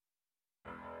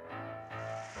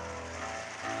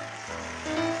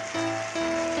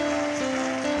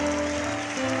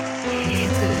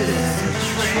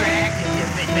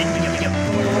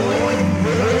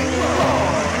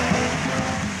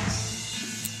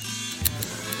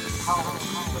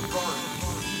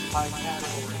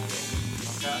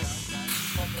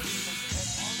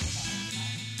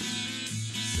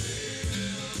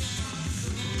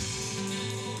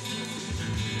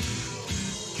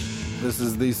This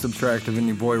is the Subtractive and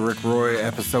your boy Rick Roy,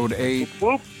 episode 8.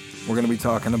 We're gonna be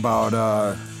talking about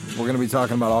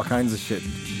all kinds of shit,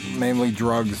 mainly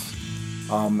drugs,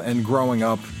 and growing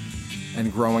up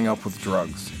with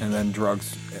drugs, and then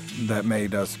drugs that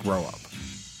made us grow up.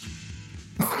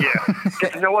 Yeah,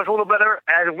 get to know us a little better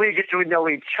as we get to know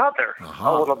each other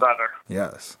a little better.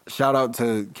 Yes. Shout out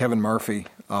to Kevin Murphy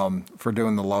for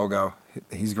doing the logo.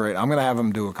 He's great. I'm going to have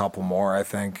him do a couple more, I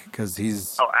think, because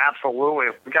he's... Oh, absolutely.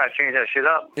 We got to change that shit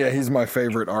up. Yeah, he's my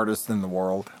favorite artist in the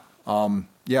world.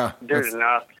 Yeah. There's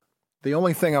enough. The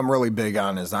only thing I'm really big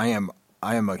on is I am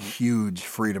a huge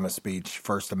freedom of speech,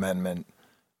 First Amendment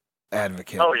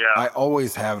advocate. Oh, yeah. I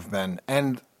always have been.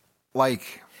 And,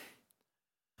 like,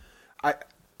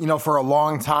 for a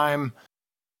long time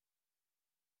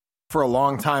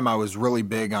I was really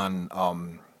big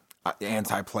on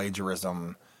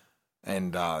anti-plagiarism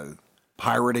and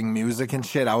pirating music and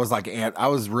shit. I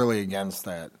was really against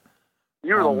that.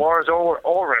 You're the Lars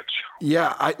Ulrich.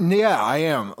 Yeah, I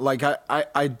am. Like,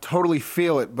 I totally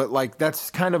feel it, but, like, that's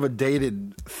kind of a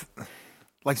dated...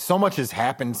 Like, so much has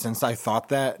happened since I thought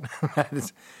that.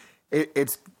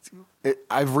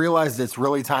 I've realized it's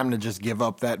really time to just give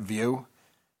up that view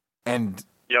and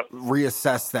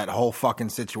reassess that whole fucking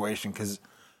situation, because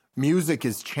music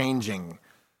is changing.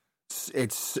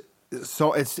 It's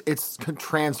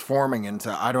transforming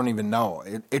into, I don't even know.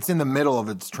 It's in the middle of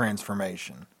its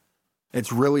transformation.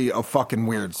 It's really a fucking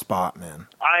weird spot, man.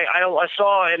 I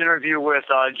saw an interview with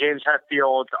James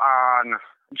Hetfield on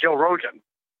Joe Rogan.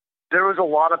 There was a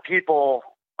lot of people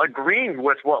agreeing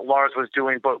with what Lars was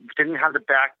doing, but didn't have the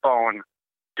backbone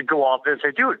to go off and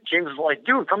say, dude, James was like,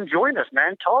 dude, come join us,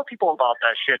 man. Tell people about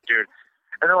that shit, dude.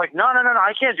 And they're like, no,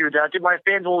 I can't do that, dude. My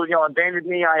fans will, abandon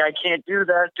me. I can't do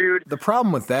that, dude. The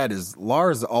problem with that is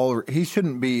Lars, he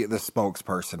shouldn't be the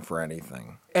spokesperson for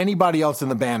anything. Anybody else in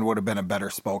the band would have been a better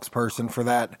spokesperson for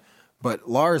that. But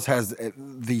Lars has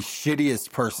the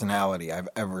shittiest personality I've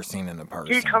ever seen in a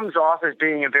person. He comes off as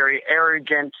being a very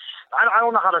arrogant, I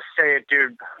don't know how to say it,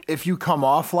 dude. If you come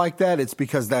off like that, it's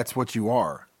because that's what you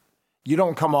are. You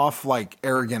don't come off like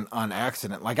arrogant on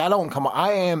accident. Like, I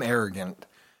am arrogant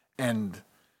and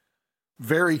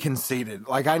very conceited.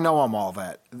 Like, I know I'm all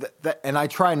that. And I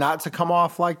try not to come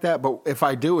off like that, but if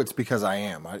I do, it's because I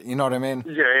am. You know what I mean?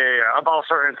 Yeah, about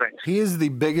certain things. He is the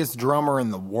biggest drummer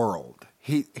in the world.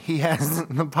 He has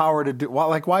the power to do... Well,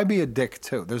 like, why be a dick,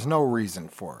 too? There's no reason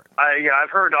for it.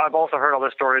 I've also heard other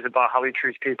stories about how he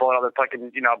treats people and other fucking,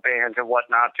 bands and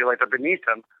whatnot, too, like they're beneath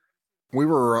him. We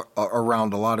were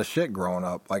around a lot of shit growing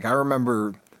up. Like, I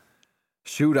remember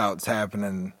shootouts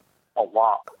happening... A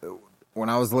lot. When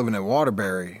I was living in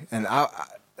Waterbury, and I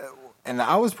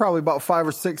was probably about 5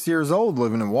 or 6 years old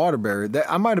living in Waterbury.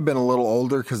 I might have been a little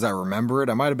older because I remember it.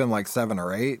 I might have been like 7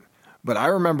 or 8. But I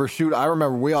remember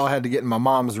we all had to get in my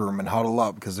mom's room and huddle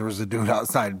up because there was a dude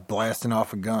outside blasting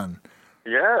off a gun.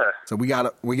 Yeah. So we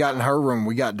got in her room.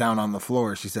 We got down on the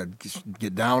floor. She said,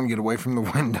 "Get down, get away from the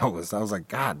windows." I was like,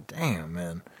 "God damn,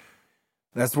 man."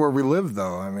 That's where we live,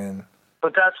 though. I mean,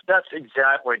 but that's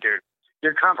exactly, dude.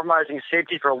 You're compromising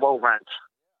safety for low rent.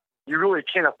 You really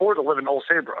can't afford to live in Old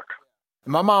Saybrook.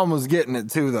 My mom was getting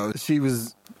it too, though. She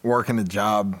was working a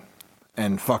job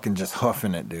and fucking just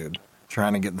huffing it, dude.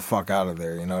 Trying to get the fuck out of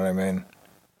there, you know what I mean?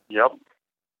 Yep.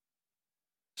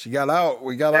 She got out.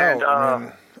 We got out. I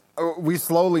mean, we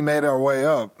slowly made our way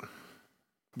up.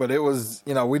 But it was,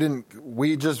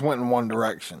 we just went in one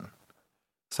direction.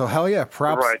 So hell yeah,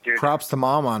 props to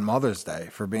mom on Mother's Day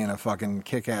for being a fucking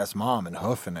kick-ass mom and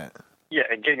hoofing it. Yeah,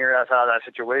 and getting your ass out of that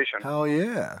situation. Hell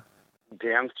yeah.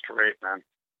 Damn straight, man.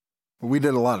 We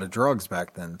did a lot of drugs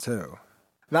back then, too.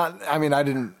 Not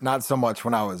so much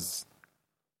when I was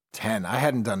 10. I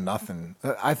hadn't done nothing.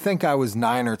 I think I was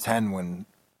 9 or 10 when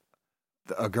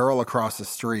a girl across the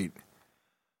street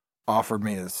offered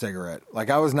me a cigarette. Like,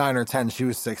 I was 9 or 10, she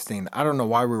was 16. I don't know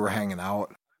why we were hanging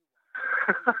out.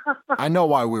 I know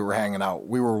why we were hanging out.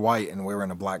 We were white and we were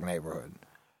in a black neighborhood.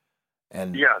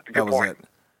 And yeah, that was point. It.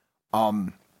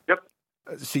 Yep.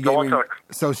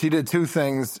 So she did 2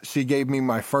 things. She gave me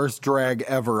my first drag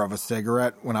ever of a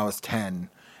cigarette when I was 10.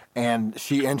 And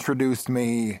she introduced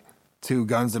me to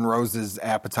Guns N' Roses'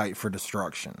 Appetite for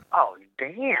Destruction. Oh,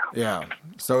 damn. Yeah.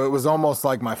 So it was almost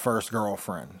like my first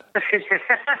girlfriend.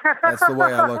 That's the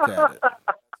way I look at it.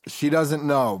 She doesn't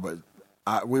know, but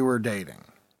we were dating.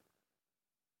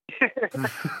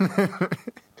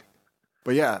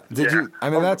 But yeah, did you? I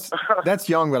mean, that's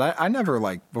young, but I never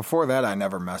before that. I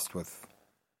never messed with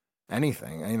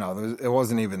anything. You know, it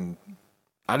wasn't even.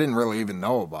 I didn't really even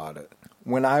know about it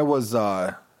when I was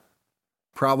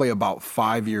probably about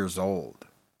 5 years old.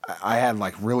 I had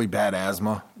really bad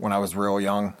asthma when I was real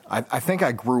young. I think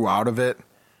I grew out of it,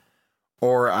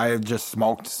 or I had just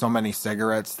smoked so many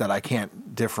cigarettes that I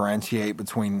can't differentiate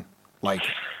between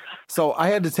So I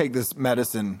had to take this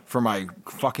medicine for my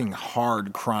fucking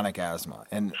hard chronic asthma,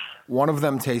 and one of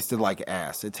them tasted like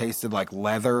ass. It tasted like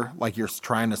leather, like you're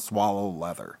trying to swallow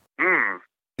leather.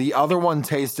 The other one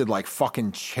tasted like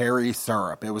fucking cherry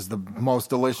syrup. It was the most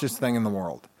delicious thing in the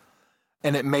world.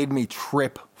 And it made me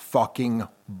trip fucking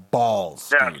balls,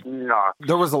 That's dude. nuts.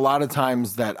 There was a lot of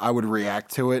times that I would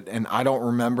react to it, and I don't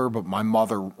remember, but my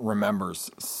mother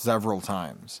remembers several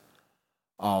times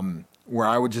where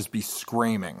I would just be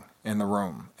screaming in the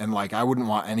room. And, I wouldn't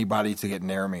want anybody to get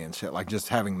near me and shit, just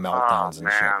having meltdowns and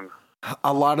shit.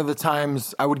 A lot of the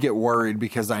times I would get worried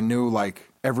because I knew,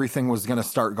 everything was going to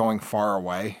start going far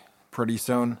away pretty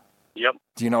soon. Yep.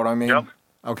 Do you know what I mean? Yep.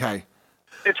 Okay.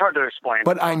 It's hard to explain.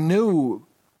 But I knew,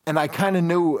 and I kind of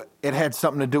knew it had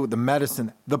something to do with the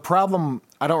medicine. The problem,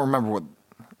 I don't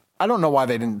know why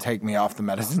they didn't take me off the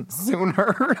medicine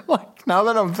sooner, now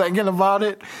that I'm thinking about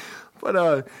it.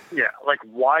 But, yeah,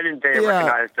 why didn't they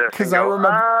recognize this? Because I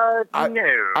remember,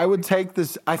 no. I would take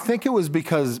this, I think it was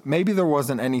because maybe there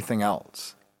wasn't anything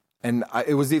else. And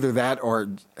it was either that or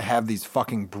have these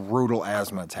fucking brutal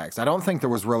asthma attacks. I don't think there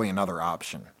was really another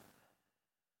option.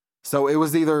 So it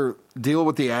was either deal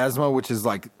with the asthma, which is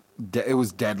it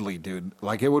was deadly, dude.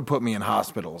 It would put me in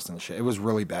hospitals and shit. It was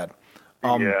really bad.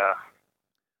 Yeah.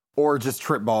 Or just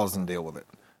trip balls and deal with it.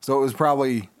 So it was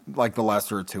probably the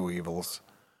lesser of two evils.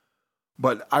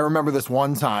 But I remember this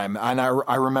one time, and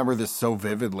I remember this so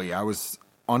vividly. I was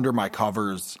under my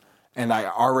covers, and I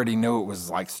already knew it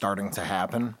was starting to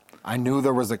happen. I knew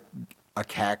there was a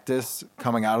cactus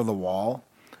coming out of the wall,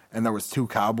 and there was two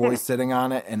cowboys sitting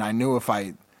on it, and I knew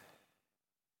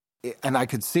and I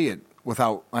could see it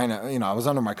without, I was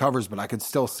under my covers, but I could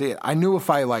still see it. I knew if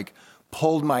I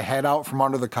pulled my head out from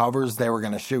under the covers, they were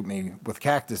going to shoot me with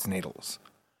cactus needles.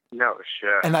 No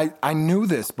shit. And I knew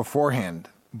this beforehand,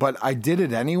 but I did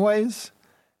it anyways,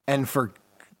 and for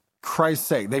Christ's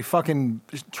sake, they fucking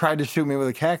tried to shoot me with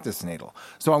a cactus needle.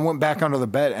 So I went back under the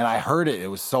bed, and I heard it. It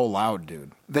was so loud,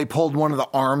 dude. They pulled one of the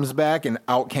arms back, and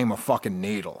out came a fucking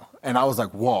needle. And I was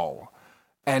like, whoa.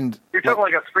 And you're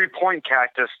talking a 3-point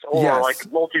cactus or yes.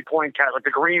 Multi-point cactus,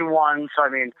 the green ones. I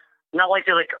mean, not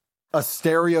a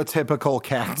stereotypical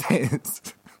cactus.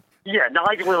 Yeah,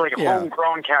 not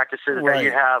homegrown cactuses that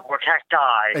you have, or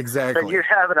cacti exactly. that you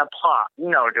have in a pot.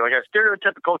 No, dude, a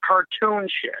stereotypical cartoon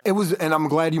shit. It was, and I'm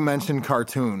glad you mentioned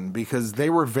cartoon, because they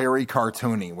were very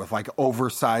cartoony with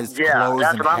oversized clothes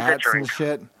and hats and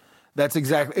shit. That's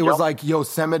exactly, it was like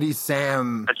Yosemite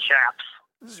Sam. The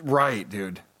chaps. Right,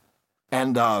 dude.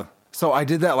 And so I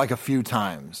did that a few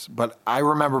times, but I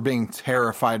remember being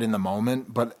terrified in the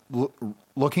moment, but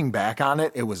looking back on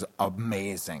it, it was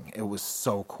amazing. It was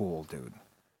so cool, dude.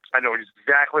 I know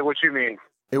exactly what you mean.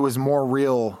 It was more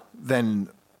real than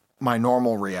my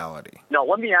normal reality. Now,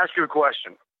 let me ask you a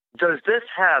question. Does this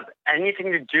have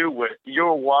anything to do with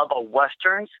your love of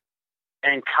Westerns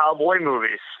and cowboy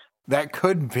movies? That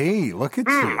could be. Look at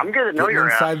you. I'm going to know your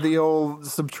inside ass. the old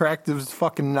Subtractive's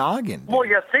fucking noggin. Dude. Well,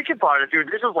 yeah, think about it, dude.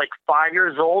 This is 5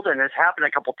 years old, and it's happened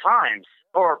a couple times,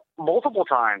 or multiple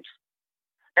times.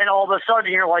 And all of a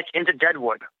sudden, you're into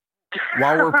Deadwood.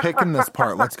 While we're picking this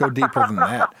part, let's go deeper than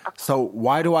that. So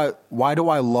why do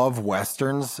I love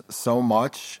Westerns so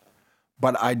much,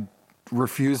 but I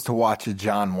refuse to watch a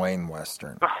John Wayne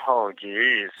Western? Oh,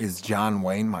 jeez. Is John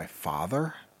Wayne my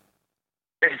father?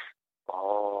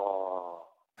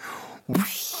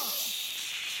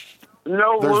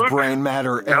 No, there's Luke. brain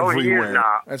matter everywhere. He is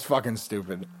not. That's fucking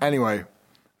stupid. Anyway,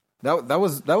 that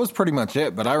was pretty much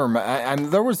it. But I remember,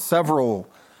 and there was several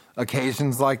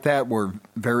occasions like that where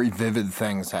very vivid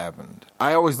things happened.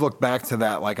 I always look back to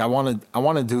that I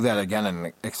want to do that again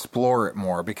and explore it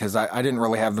more, because I didn't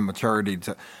really have the maturity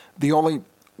to.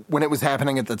 When it was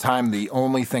happening at the time, the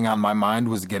only thing on my mind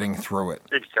was getting through it.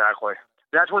 Exactly.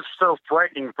 That's what's so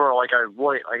frightening for a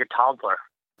toddler.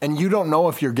 And you don't know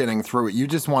if you're getting through it. You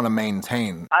just want to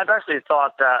maintain. I've actually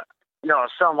thought that,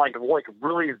 some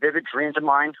really vivid dreams of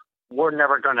mine were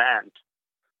never going to end.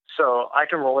 So I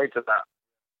can relate to that.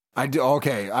 I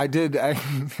did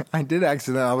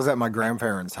accidentally. I was at my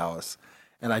grandparents' house,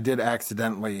 and I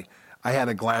had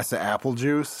a glass of apple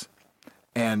juice,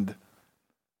 and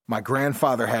my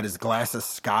grandfather had his glass of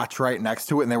scotch right next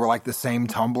to it, and they were the same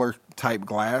tumbler type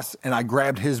glass, and I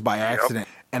grabbed his by accident.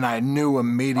 And I knew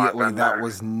immediately that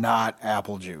was not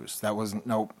apple juice. That was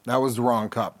the wrong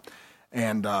cup.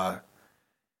 And I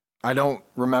don't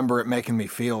remember it making me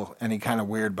feel any kind of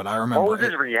weird, but I remember what was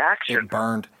his reaction? It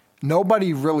burned.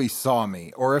 Nobody really saw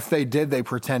me, or if they did, they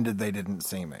pretended they didn't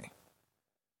see me.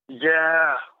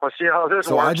 Yeah, let's see how this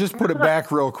so works. I just put it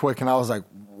back real quick, and I was like,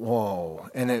 whoa.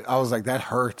 And I was like, that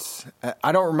hurts.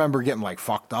 I don't remember getting, like,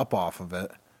 fucked up off of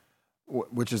it,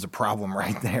 which is a problem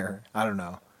right there. I don't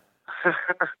know.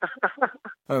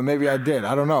 Maybe I did.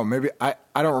 I don't know. Maybe I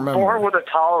don't remember. Born with a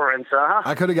tolerance, huh?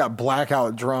 I could have got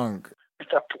blackout drunk.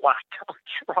 It's a blackout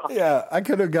drunk. Yeah, I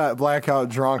could have got blackout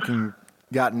drunk and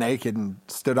got naked and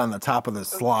stood on the top of the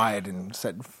slide and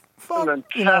said, fuck, and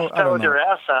then passed your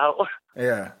ass out.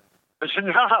 Yeah.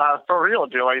 Nah, for real,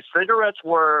 dude. Like, cigarettes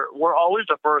were always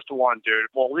the first one, dude.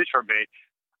 Well, at least for me.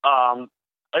 I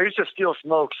used to steal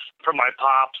smokes from my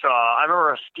pops. I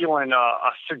remember stealing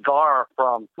a cigar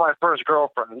from my first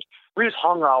girlfriend. We just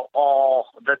hung out all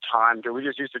the time, dude. We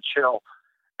just used to chill.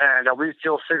 And we'd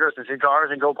steal cigarettes and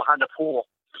cigars and go behind the pool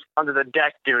under the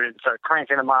deck, dude, and start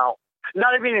cranking them out.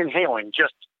 Not even inhaling,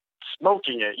 just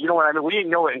smoking it. You know what I mean? We didn't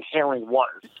know what inhaling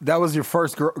was. That was your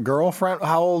first girlfriend?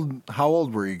 How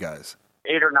old were you guys?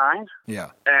 8 or 9.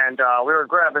 Yeah. And we were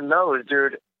grabbing those,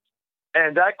 dude.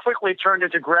 And that quickly turned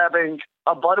into grabbing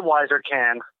a Budweiser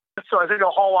can. So I think to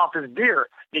haul off his beer.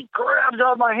 He grabs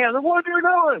out of my hand. What are you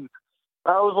doing?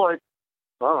 I was like,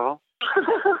 I don't know.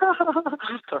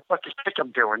 What the fuck you think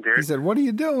I'm doing, dude? He said, what are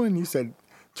you doing? You said,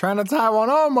 trying to tie one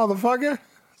on, motherfucker.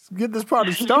 Let's get this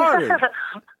party started.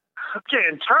 I'm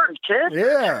getting turned, kid.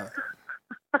 Yeah.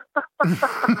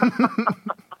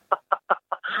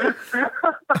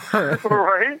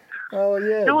 Right? Oh,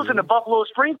 yeah. It was in the Buffalo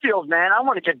Springfield, man. I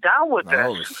want to get down with this.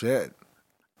 Oh, shit.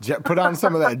 Put on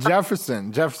some of that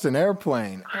Jefferson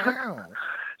Airplane. Ow.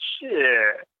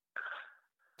 Shit.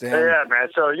 Damn. Yeah, man.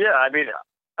 So, yeah, I mean,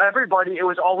 everybody, it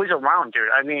was always around, dude.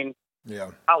 I mean,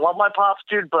 yeah. I love my pops,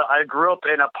 dude, but I grew up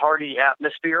in a party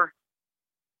atmosphere.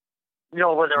 You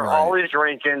know, where they're always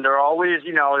drinking, they're always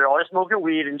smoking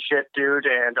weed and shit, dude,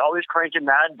 and always cranking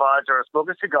Mad Buds or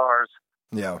smoking cigars.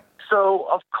 Yeah. So,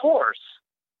 of course,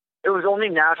 it was only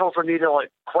natural for me to,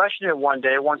 like, question it one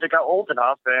day once it got old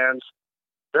enough, and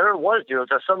there it was, dude.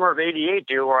 The summer of '88,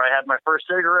 dude, where I had my first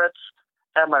cigarettes,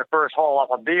 had my first haul off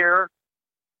of beer,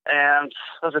 and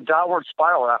it was a downward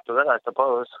spiral after that, I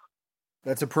suppose.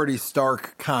 That's a pretty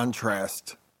stark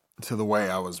contrast to the way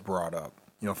I was brought up.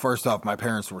 You know, first off, my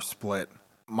parents were split.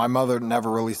 My mother never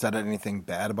really said anything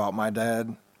bad about my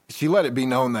dad. She let it be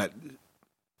known that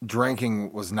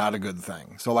drinking was not a good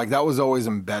thing. So, like, that was always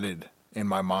embedded in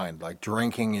my mind. Like,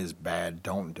 drinking is bad,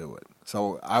 don't do it.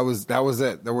 So that was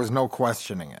it. There was no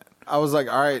questioning it. I was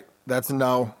like, all right, that's a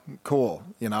no. Cool,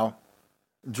 you know.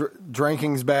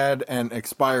 Drinking's bad and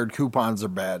expired coupons are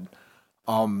bad.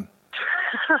 Let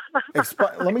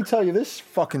me tell you this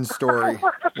fucking story.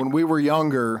 When we were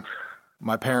younger,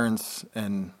 my parents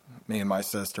and me and my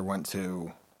sister went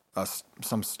to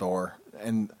some store,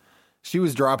 and she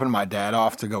was dropping my dad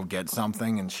off to go get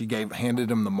something, and she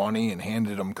handed him the money and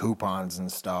handed him coupons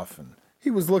and stuff, and he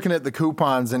was looking at the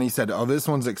coupons, and he said, oh, this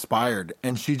one's expired,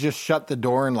 and she just shut the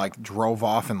door and, like, drove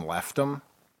off and left him.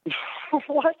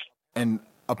 What? And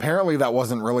apparently that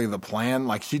wasn't really the plan.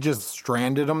 Like, she just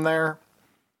stranded him there.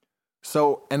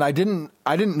 So, and I didn't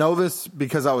know this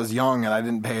because I was young and I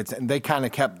didn't pay attention. They kind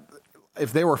of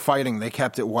if they were fighting, they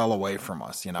kept it well away from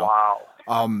us, you know.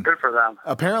 Wow. Good for them.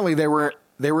 Apparently they were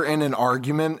in an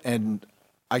argument, and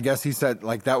I guess he said,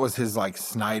 like, that was his, like,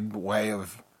 snide way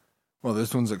of, well,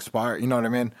 this one's expired. You know what I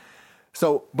mean?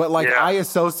 So, but, like, I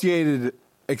associated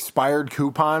expired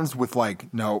coupons with,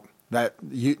 like, no, that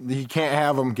you can't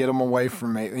have them, get them away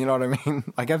from me. You know what I mean?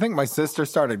 Like, I think my sister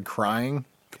started crying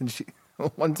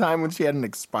one time when she had an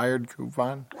expired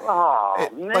coupon. Oh,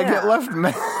 man. Like,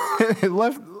 it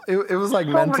was like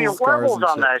so mental many scars levels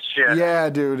on that shit. Yeah,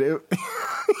 dude.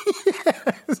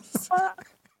 Yes.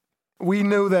 We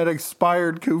knew that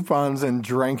expired coupons and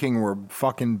drinking were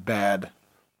fucking bad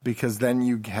because then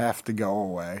you have to go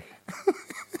away.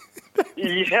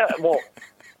 Yeah, well,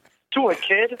 to a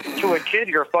kid,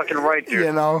 you're fucking right, dude.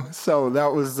 You know, so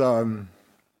that was.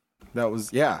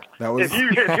 If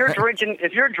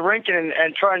you're drinking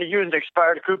and trying to use an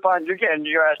expired coupon, you're getting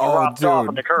your ass dropped off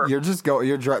on the curb.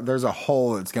 There's a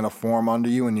hole that's gonna form under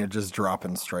you, and you're just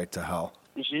dropping straight to hell.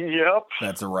 Yep.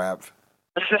 That's a wrap.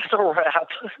 That's a wrap.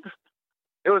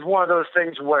 It was one of those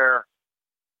things where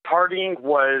partying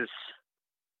was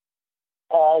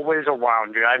always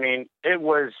around you. I mean, it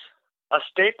was a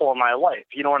staple in my life.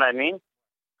 You know what I mean?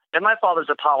 And my father's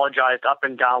apologized up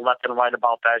and down, left and right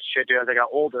about that shit as I got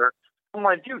older. I'm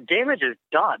like, dude, damage is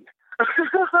done.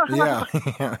 Yeah.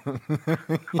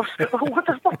 What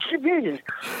the fuck do you mean?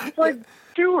 It's like,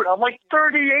 dude, I'm like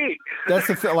 38. That's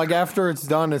the thing. Like, after it's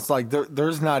done, it's like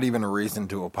there's not even a reason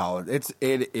to apologize.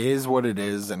 It is what it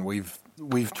is, and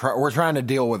we're trying to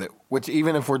deal with it. Which,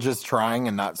 even if we're just trying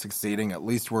and not succeeding, at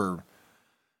least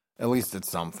it's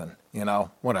something, you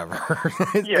know. Whatever.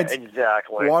 It's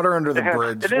exactly. Water under the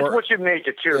bridge. It is what you make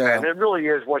it too, man. It really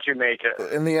is what you make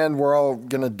it. In the end, we're all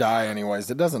gonna die anyways.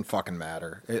 It doesn't fucking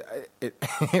matter.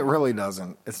 It really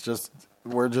doesn't. It's just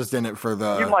we're just in it for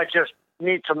the. You might just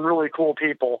meet some really cool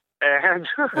people and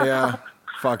yeah,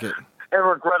 fuck it. And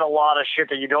regret a lot of shit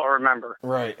that you don't remember.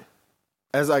 Right.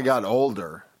 As I got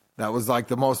older, that was like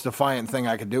the most defiant thing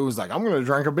I could do. Was like, I'm going to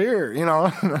drink a beer, you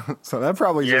know. So that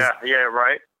probably just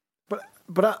right.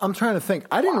 But I'm trying to think.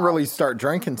 I didn't really start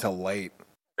drinking till late.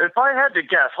 If I had to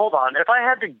guess,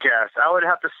 I would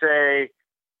have to say,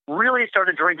 really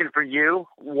started drinking for you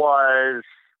was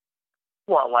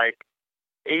what, like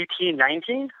 18,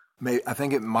 19? I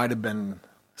think it might have been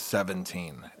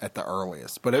 17 at the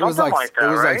earliest, but it Something was like that, it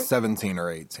was right? like 17 or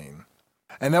 18,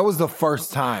 and that was the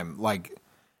first time. Like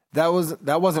that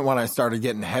wasn't when I started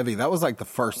getting heavy. That was like the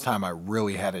first time I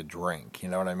really had a drink. You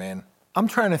know what I mean? I'm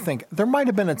trying to think. There might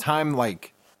have been a time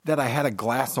like that I had a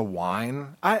glass of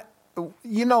wine.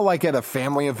 Like at a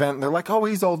family event, they're like, "Oh,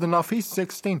 he's old enough. He's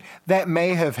 16." That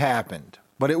may have happened,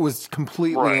 but it was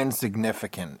completely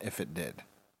insignificant if it did.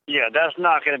 Yeah, that's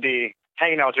not going to be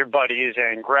hanging out with your buddies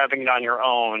and grabbing it on your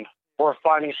own or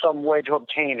finding some way to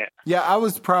obtain it. Yeah, I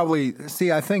was probably...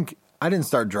 See, I think I didn't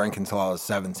start drinking until I was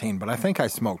 17, but I think I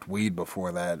smoked weed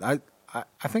before that.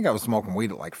 I think I was smoking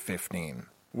weed at like 15.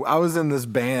 I was in this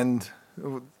band,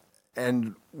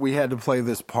 and we had to play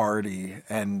this party,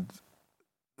 and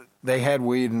they had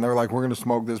weed, and they're like, we're going to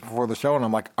smoke this before the show. And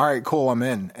I'm like, all right, cool, I'm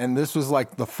in. And this was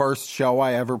like the first show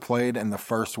I ever played and the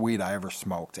first weed I ever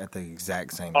smoked at the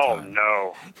exact same time. Oh,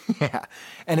 no. Yeah.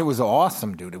 And it was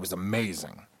awesome, dude. It was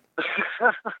amazing.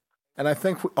 And I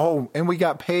think, and we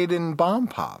got paid in bomb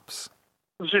pops.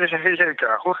 There you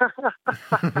go.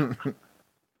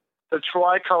 The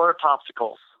tricolor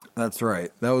popsicles. That's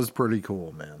right. That was pretty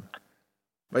cool, man.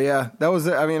 But yeah, that was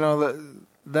it. I mean,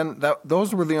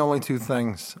 those were the only two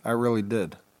things I really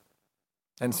did.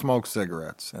 And smoked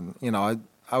cigarettes. And, I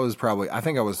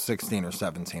think I was 16 or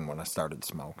 17 when I started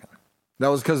smoking. That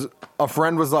was because a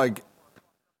friend was like,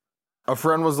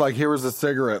 here was a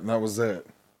cigarette, and that was it.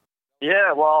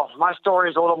 Yeah, well, my story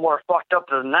is a little more fucked up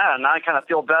than that, and I kind of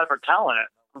feel bad for telling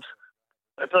it.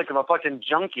 I feel like I'm a fucking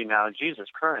junkie now. Jesus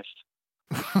Christ.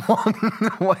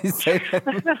 Why you say that?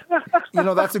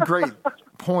 That's a great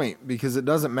point, because it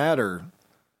doesn't matter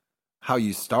how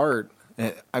you start.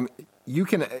 I mean,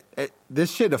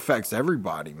 this shit affects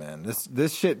everybody, man.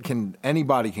 This shit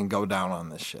anybody can go down on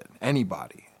this shit.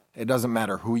 Anybody. It doesn't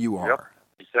matter who you are. Yep,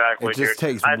 exactly. It just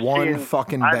takes one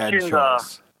fucking bad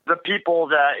choice. The people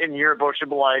that in your book should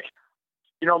be like,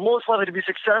 most likely to be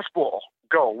successful,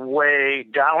 go way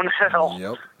downhill.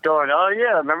 Yep. Going, oh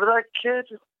yeah, remember that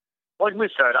kid? Like we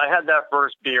said, I had that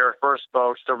first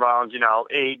smokes around, 8,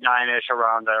 9-ish,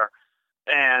 around there.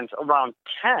 And around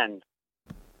 10,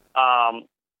 I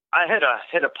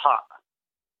hit a pot.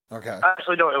 Okay.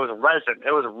 Actually, no, it was resin.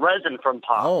 It was resin from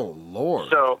pot. Oh, Lord.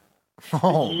 So,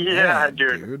 yeah, man,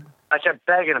 dude. I kept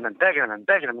begging him.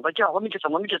 Like, yo, let me get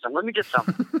some.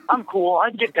 I'm cool. I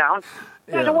can get down.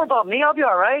 Yeah, don't worry about me. I'll be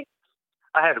all right.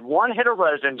 I had one hit of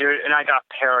resin, dude, and I got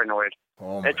paranoid.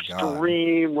 Oh, my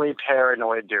Extremely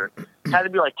paranoid, dude. Had to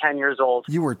be like 10 years old.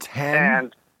 You were 10?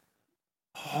 And,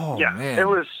 man. It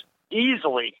was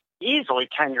easily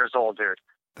 10 years old, dude.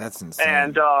 That's insane.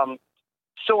 And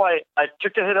so I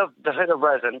took the hit of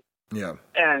resin. Yeah.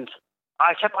 And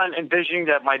I kept on envisioning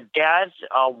that my dad's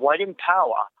white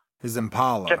Impala, his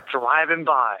Impala, kept driving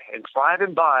by,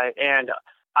 and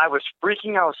I was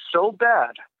freaking out so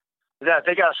bad that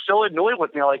they got so annoyed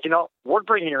with me, like, we're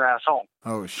bringing your ass home.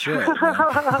 Oh, shit, man.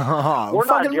 We're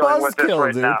not dealing with this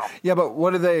right now. Yeah, but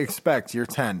what do they expect? You're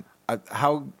 10.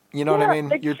 How, what I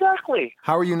mean? Exactly.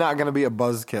 How are you not going to be a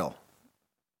buzzkill?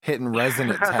 Hitting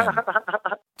resin at 10.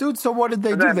 Dude, so what did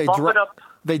they do?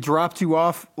 They dropped you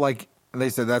off, like, they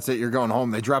said, that's it, you're going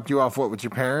home. They dropped you off, with your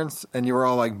parents? And you were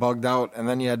all, like, bugged out, and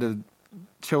then you had to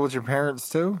chill with your parents,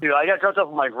 too? Dude, I got dropped off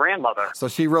with my grandmother. So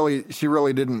she really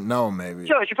didn't know, maybe.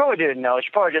 Yeah, she probably didn't know.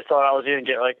 She probably just thought I was going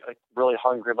to get, like really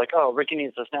hungry. Like, oh, Ricky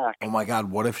needs a snack. Oh, my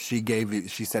God, what if she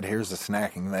said, here's a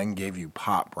snack, and then gave you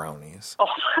pop brownies? Oh.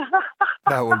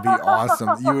 That would be awesome.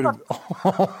 You would have...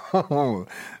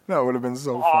 that would have been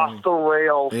so funny. Off the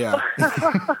rails. Yeah.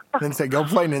 Then say, go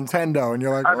play Nintendo, and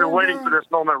you're like, I've been waiting for this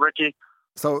moment, Ricky.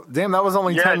 So, damn, that was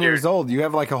only 10 dude. years old. You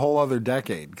have like a whole other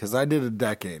decade, because I did a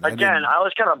decade. Again, I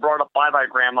was kind of brought up by my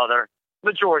grandmother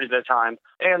majority of the time.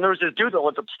 And there was this dude that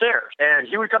lived upstairs. And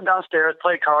he would come downstairs,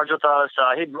 play cards with us.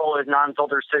 He'd roll his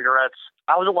non-filtered cigarettes.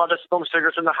 I was allowed to smoke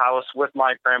cigarettes in the house with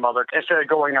my grandmother instead of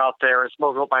going out there and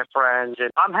smoking with my friends.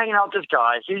 And I'm hanging out with this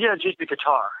guy. He's going to teach me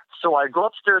guitar. So I go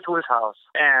upstairs to his house,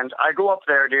 and I go up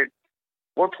there, dude.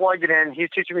 We're plugged in. He's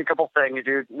teaching me a couple things,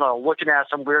 dude. Looking at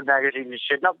some weird magazines and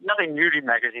shit. Nothing nudie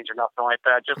magazines or nothing like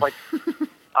that. Just like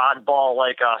oddball,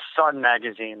 like Sun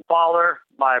magazine. Father,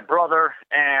 my brother,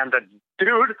 and the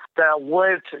dude that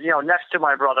lived, next to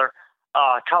my brother,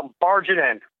 come barging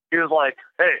in. He was like,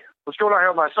 "Hey, what's going on here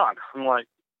with my son?" I'm like,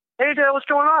 "Hey, Dad, what's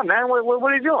going on, man? What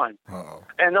are you doing?" Uh-oh.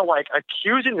 And they're like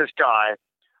accusing this guy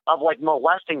of like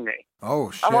molesting me.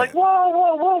 Oh shit! I'm like,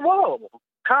 whoa.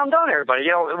 Calm down, everybody.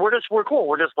 We're cool.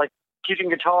 We're just like teaching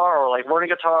guitar or like learning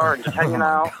guitar and just hanging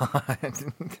out.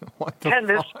 What the And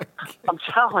fuck? I'm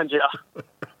telling you,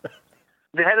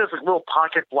 they had this little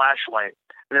pocket flashlight,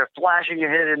 and they're flashing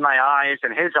it in my eyes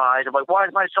and his eyes. I'm like, why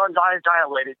is my son's eyes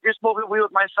dilated? You're smoking weed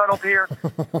with my son up here.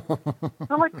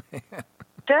 I'm like,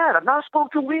 Dad, I'm not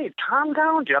smoking weed. Calm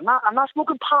down, dude. I'm not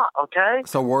smoking pot. Okay.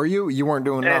 So were you? You weren't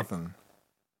doing nothing.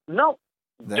 No.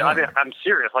 Damn. I mean, I'm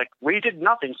serious. Like, we did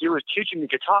nothing. He was teaching me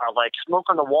guitar, like smoke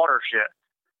on the water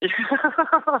shit.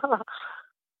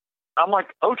 I'm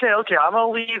like, okay, I'm gonna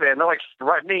leave. And they're like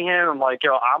threatening him. I'm like,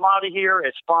 I'm out of here.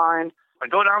 It's fine. I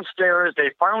go downstairs.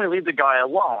 They finally leave the guy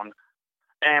alone.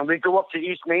 And we go up to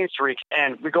East Main Street,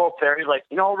 and we go up there. He's like,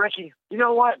 Ricky, you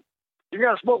know what? You're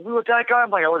gonna smoke weed with that guy?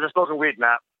 I'm like, I wasn't smoking weed,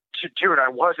 Matt. Dude, I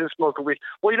wasn't smoking weed.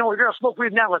 Well, you're gonna smoke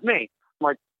weed now with me. I'm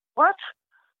like, what?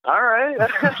 All right,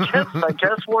 I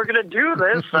guess we're going to do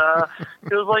this.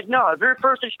 He was like, no, the very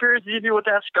first experience you do with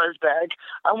that scuzzbag,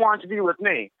 I want it to be with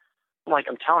me. I'm like,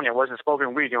 I'm telling you, I wasn't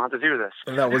smoking weed. You don't have to do this.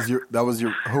 And that was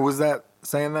your, who was that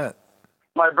saying that?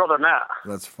 My brother, Matt.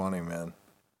 That's funny, man.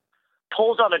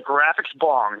 Pulls out a graphics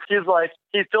bong. He's like,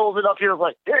 he fills it up. He was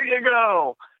like, here you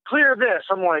go. Clear this.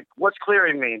 I'm like, what's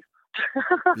clearing mean?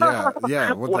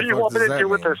 Yeah. What do you want me to do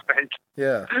with this thing?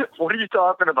 Yeah. What are you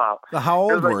talking about? How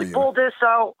old were you? You Pulled this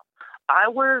out. I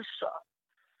was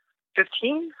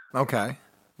 15. Okay.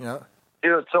 Yeah.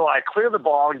 Dude, so I clear the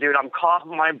bong, dude. I'm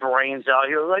coughing my brains out.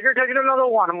 He was like, "You're taking another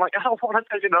one." I'm like, "I don't want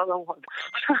to take another one."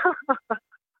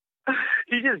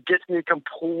 He just gets me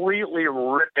completely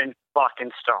ripping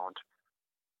fucking stoned.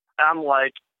 I'm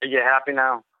like, "Are you happy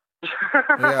now?"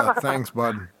 Yeah, thanks,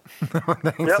 bud.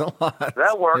 Thanks a lot.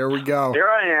 That worked. Here we go. Here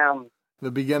I am.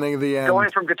 The beginning of the end. Going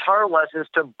from guitar lessons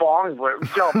to bong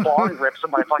rips of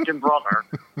my fucking brother.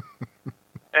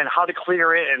 And how to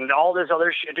clear it and all this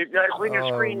other shit. You gotta clean your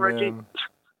screen, Ricky.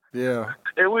 Yeah.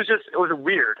 It was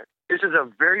weird. This is a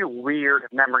very weird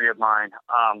memory of mine.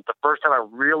 The first time I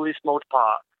really smoked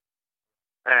pot.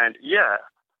 And yeah,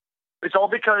 it's all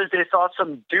because they thought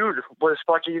some dude was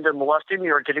fucking either molesting me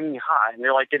or getting me high. And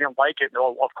they didn't like it.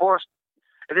 Well, of course,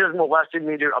 if he was molesting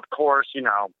me, dude, of course,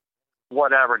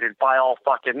 whatever, dude, by all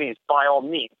fucking means, by all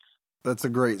means. That's a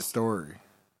great story.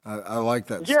 I like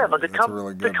that story. Yeah, but they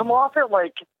come off it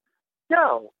like,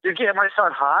 yo, you're getting my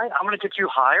son high? I'm going to get you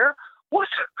higher? What?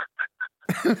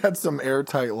 That's some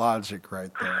airtight logic right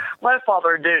there. My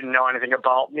father didn't know anything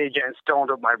about me getting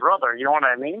stoned with my brother, you know what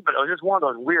I mean? But it was just one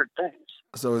of those weird things.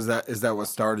 So is that what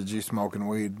started you smoking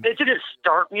weed? It didn't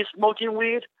start me smoking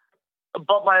weed,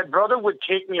 but my brother would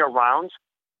take me around,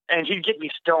 and he'd get me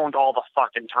stoned all the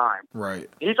fucking time. Right.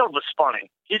 He thought it was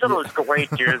funny. He thought it was great,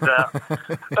 dude.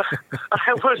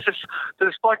 I was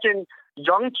this fucking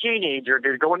young teenager,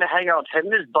 dude, going to hang out with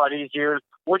him and his buddies, dude,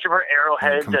 whichever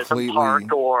arrowheads at some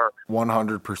park or...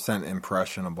 100%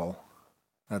 impressionable.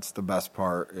 That's the best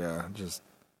part, yeah. Just,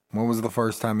 when was the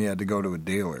first time you had to go to a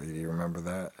dealer? Do you remember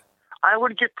that? I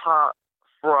would get pot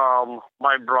from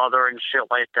my brother and shit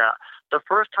like that. The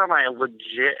first time I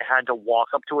legit had to walk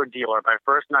up to a dealer, my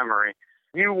first memory,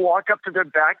 you walk up to their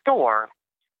back door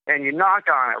and you knock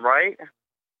on it, right?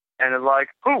 And they're like,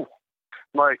 who?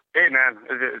 I'm like, hey, man,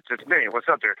 it's me. What's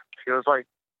up, dude? He was like,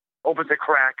 open the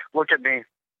crack, look at me,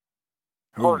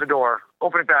 close the door,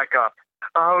 open it back up.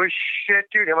 Oh, shit,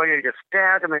 dude. Am I going to get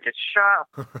stabbed? Am I going to get shot?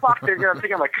 Fuck, they're going to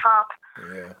think I'm a cop.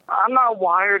 Yeah. I'm not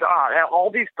wired.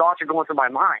 All these thoughts are going through my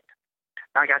mind.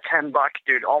 I got $10,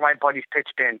 dude. All my buddies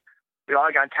pitched in. We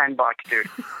all got $10, dude.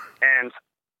 And,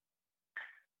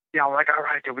 I'm like, all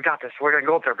right, dude, we got this. We're going to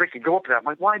go up there. Ricky, go up there. I'm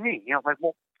like, why me? I'm like,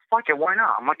 well, fuck it. Why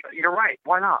not? I'm like, you're right.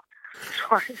 Why not?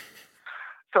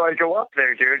 So I go up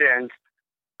there, dude, and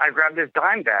I grabbed this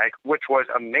dime bag, which was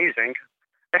amazing.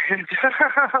 And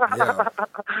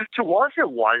to us it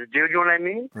was, dude, you know what I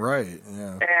mean? Right,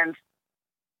 yeah. And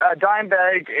A dime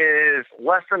bag is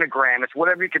less than a gram. It's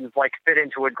whatever you can like fit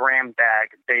into a gram bag,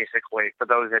 basically, for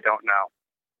those that don't know.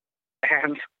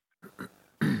 And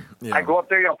Yeah. I go up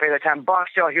there, pay the $10.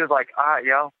 He was like, all right,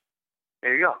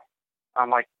 there you go. I'm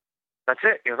like, that's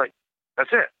it. He was like, that's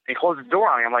it. He closed the door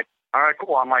on me. I'm like, all right,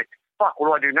 cool. I'm like, fuck, what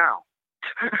do I do now?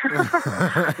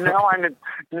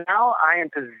 Now I am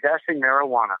possessing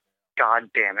marijuana. God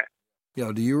damn it.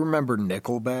 Yo, do you remember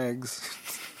nickel bags?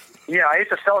 Yeah, I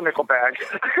used to sell nickel bags.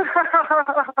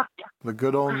 The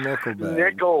good old nickel bag.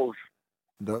 Nickels.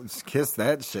 Don't kiss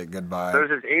that shit goodbye.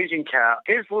 There's this Asian cat.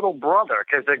 His little brother,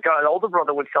 because the older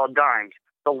brother would sell dimes.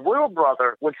 The little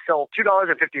brother would sell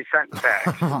 $2.50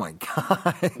 bags. Oh my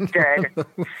God. Dead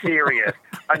serious.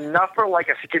 Enough for like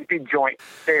a skimpy joint,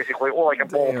 basically, or like a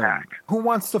bowl pack. Who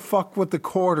wants to fuck with the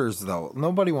quarters, though?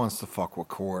 Nobody wants to fuck with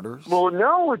quarters. Well,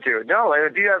 no, dude. No,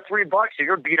 if you have $3,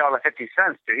 you're beat out of 50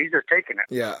 cents, dude. He's just taking it.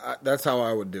 Yeah, that's how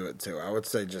I would do it, too. I would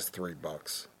say just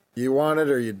 $3. You want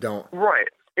it or you don't. Right.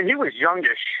 And he was young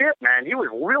as shit, man. He was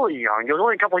really young. He was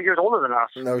only a couple of years older than us.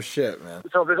 No shit, man.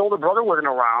 So if his older brother wasn't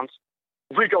around,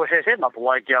 we go hit him up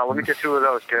like, yeah, let me get 2 of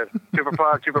those, kid. 2 for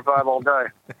 5 all day.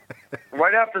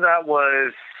 Right after that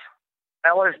was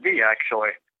LSD, actually.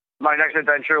 My next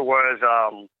adventure was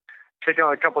taking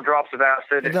a couple drops of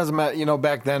acid. It doesn't matter.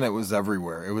 Back then it was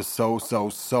everywhere. It was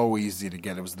so easy to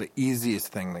get. It was the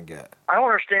easiest thing to get. I don't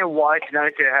understand why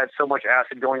Connecticut had so much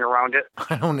acid going around it.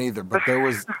 I don't either, but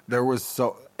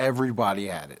everybody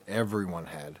had it. Everyone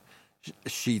had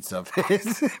sheets of it.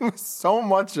 It was so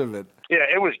much of it. Yeah,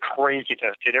 it was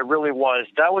craziness, dude. It really was.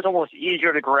 That was almost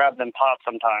easier to grab than pot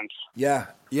sometimes. Yeah,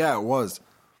 it was.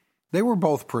 They were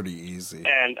both pretty easy.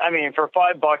 And, I mean, for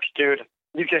 $5, dude,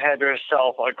 you could have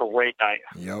yourself a great night.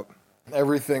 Yep.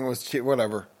 Everything was cheap.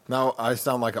 Whatever. Now I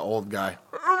sound like an old guy.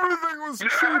 Everything was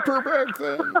cheaper back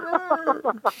then.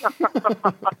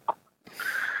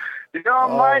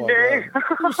 My day.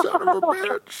 You son of a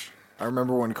bitch. I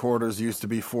remember when quarters used to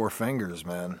be 4 fingers,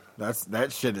 man.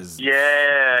 That shit is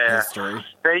history.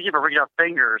 Thank you for bringing up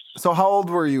fingers. So how old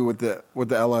were you with the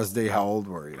LSD? How old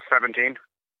were you? 17.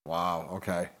 Wow.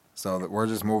 Okay. So we're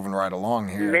just moving right along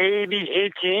here. Maybe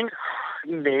 18.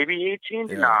 Maybe 18.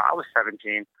 Yeah. Nah, I was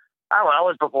 17. I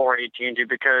was before 18, dude,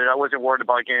 because I wasn't worried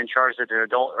about getting charged as an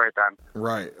adult right then.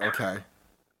 Right. Okay.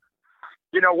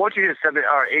 Once you hit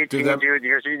 18, dude,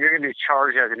 you're going to be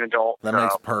charged as an adult. That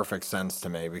makes perfect sense to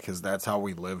me because that's how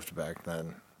we lived back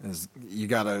then. Is you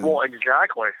gotta. Well,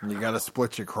 exactly. You gotta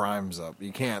split your crimes up.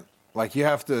 You can't you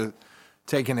have to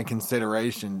take into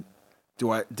consideration.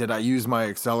 Did I use my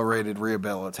accelerated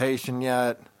rehabilitation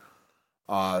yet?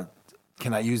 Can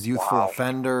I use youthful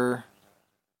offender,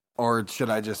 or should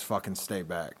I just fucking stay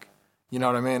back? You know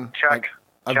what I mean? Check.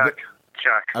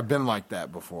 I've been like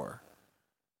that before.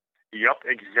 Yep,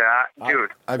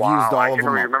 dude. I've used all I of can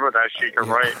them. Remember that shit. You're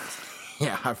right.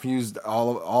 Yeah, I've used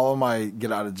all of my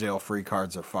get out of jail free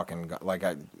cards are fucking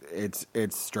it's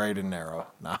straight and narrow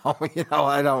now.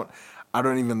 I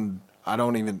don't even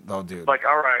though, dude. Like,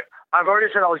 all right, I've already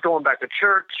said I was going back to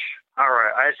church. All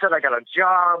right, I said I got a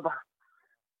job.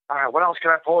 All right, what else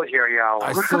can I pull here, yo?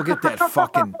 I still get that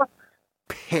fucking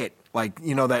pit,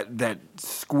 that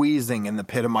squeezing in the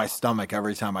pit of my stomach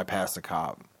every time I pass a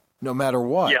cop. No matter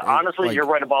what. Yeah, honestly, you're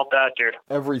right about that, dude.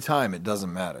 Every time, it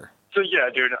doesn't matter. So, yeah,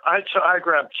 dude, I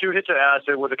grabbed 2 hits of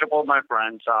acid with a couple of my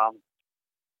friends,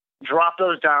 dropped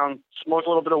those down, smoked a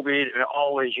little bit of weed, and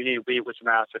always you need weed with some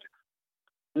acid.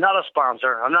 Not a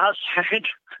sponsor. I'm not saying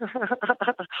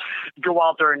go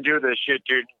out there and do this shit,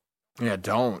 dude. Yeah,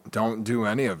 don't do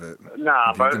any of it.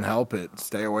 Nah, if you can help it,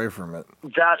 stay away from it.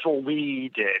 That's what we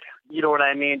did. You know what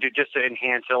I mean, dude? Just to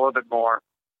enhance it a little bit more.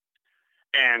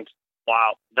 And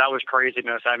wow, that was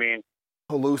craziness. I mean,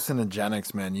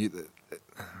 hallucinogenics, man.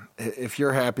 If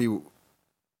you're happy,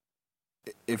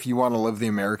 if you want to live the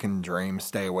American dream,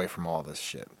 stay away from all this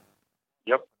shit.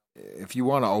 Yep. If you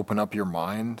want to open up your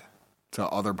mind to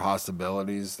other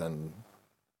possibilities, then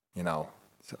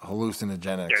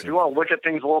hallucinogenics. Yeah, if you want to look at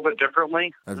things a little bit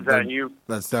differently,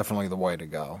 that's definitely the way to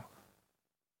go.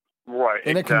 Right.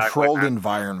 In a controlled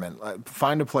environment,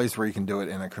 find a place where you can do it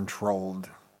in a controlled,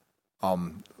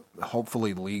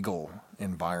 hopefully legal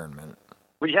environment.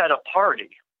 We had a party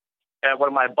at one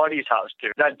of my buddy's house,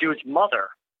 dude. That dude's mother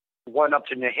went up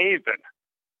to New Haven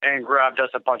and grabbed us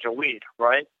a bunch of weed,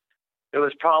 right? It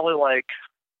was probably like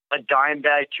a dime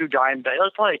bag, 2 dime bags. It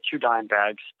was probably like 2 dime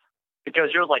bags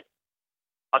because there was like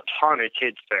a ton of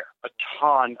kids there, a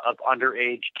ton of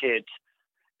underage kids.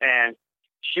 And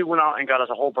she went out and got us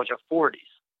a whole bunch of 40s.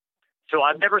 So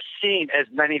I've never seen as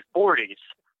many 40s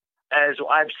as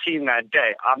I've seen that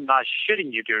day. I'm not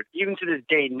shitting you, dude. Even to this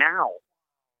day now,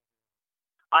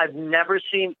 I've never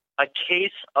seen a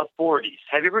case of 40s.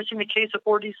 Have you ever seen a case of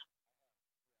 40s?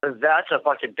 That's a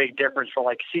fucking big difference for,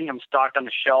 like, seeing them stocked on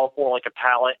the shelf or, like, a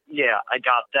pallet. Yeah, I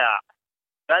got that.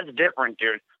 That's different,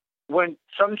 dude. When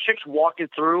some chick's walking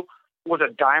through with a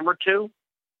dime or two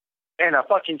and a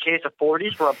fucking case of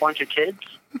 40s for a bunch of kids,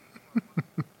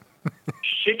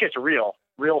 shit gets real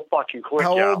fucking quick.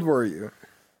 How old were you?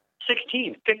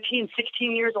 16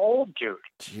 years old, dude.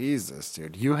 Jesus,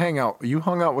 dude. You hung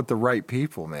out with the right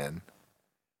people, man.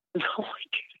 No, I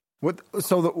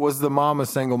didn't. Was the mom a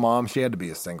single mom? She had to be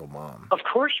a single mom. Of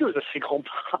course she was a single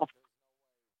mom.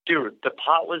 Dude, the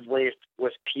pot was laced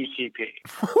with PCP.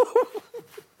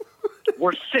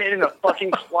 We're sitting in a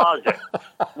fucking closet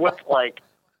with like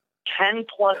 10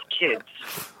 plus kids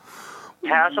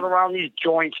passing around these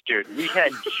joints, dude. We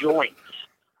had joints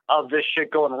of this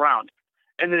shit going around.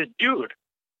 And this dude,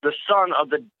 the son of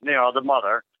the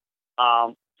mother,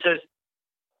 says,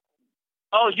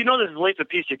 "Oh, you know this is laced with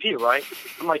PCP, right?"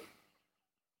 I'm like,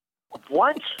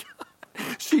 "What?"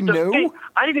 She knew?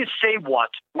 I didn't even say what.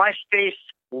 My face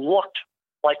looked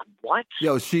like, what?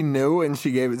 Yo, she knew and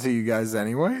she gave it to you guys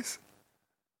anyways?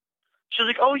 She was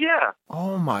like, "Oh, yeah."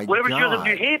 Oh, my Whenever God. she was in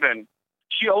New Haven,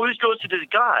 she always goes to this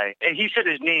guy. And he said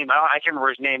his name. I can't remember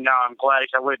his name now. I'm glad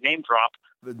because I would name drop.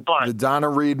 The Donna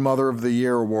Reed Mother of the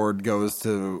Year award goes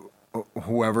to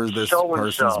whoever this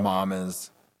person's mom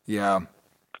is. Yeah.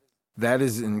 That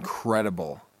is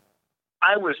incredible.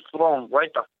 I was thrown right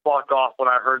the fuck off when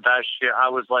I heard that shit. I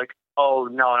was like, oh,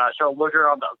 no. And I started looking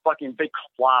around the fucking big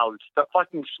clouds, the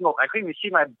fucking smoke. I couldn't even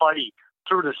see my buddy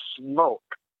through the smoke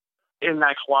in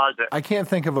that closet. I can't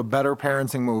think of a better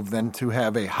parenting move than to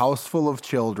have a house full of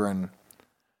children,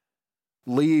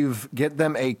 get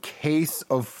them a case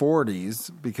of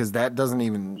 40s, because that doesn't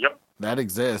even, that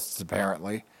exists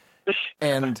apparently,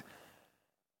 and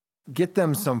get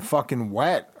them some fucking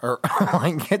wet, or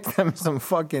like get them some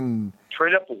fucking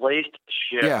straight up laced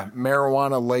shit. Yeah,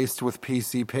 marijuana laced with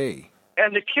PCP.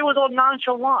 And the kid was all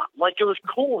nonchalant, like it was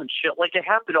cool and shit, like it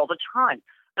happened all the time.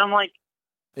 And I'm like,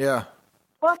 yeah,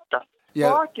 what the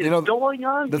fuck is going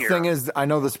on the here? thing is, I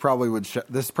know this probably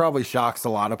this probably shocks a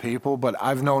lot of people, but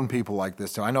I've known people like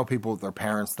this too. I know people with their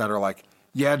parents that are like,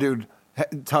 yeah, dude,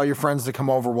 tell your friends to come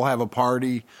over. We'll have a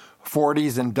party,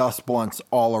 40s and dust blunts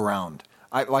all around.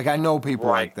 I know people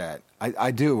like that.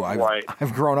 I do.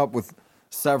 I've grown up with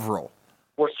several.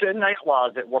 We're sitting in that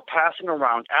closet. We're passing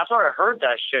around. After I heard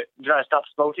that shit, did I stop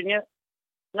smoking it?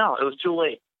 No, it was too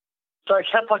late. So I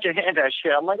kept fucking handing that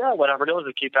shit. I'm like, oh, whatever it is,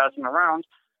 we keep passing around.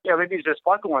 Yeah, maybe he's just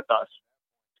fucking with us.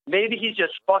 Maybe he's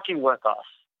just fucking with us.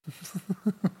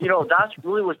 That's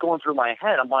really what's going through my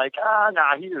head. I'm like,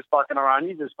 nah, he's just fucking around.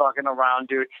 He's just fucking around,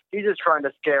 dude. He's just trying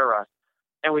to scare us.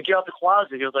 And we get out the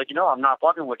closet. He was like, I'm not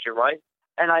fucking with you, right?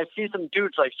 And I see some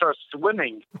dudes like start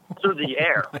swimming through the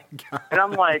air. And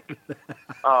I'm like,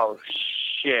 oh,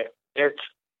 shit. It's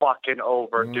fucking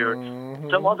over, dude. Mm-hmm.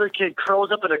 Some other kid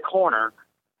curls up in a corner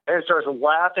and starts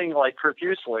laughing like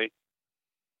profusely.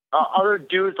 Other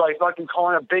dudes like fucking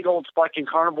calling a big old fucking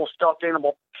carnival stuffed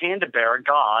animal panda bear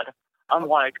God. I'm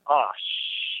like, oh,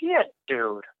 shit,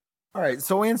 dude. All right,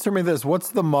 so answer me this.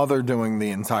 What's the mother doing the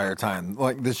entire time?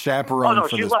 Like the chaperone? Oh, no,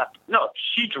 she left. No,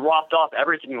 she dropped off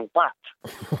everything and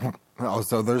left. Oh,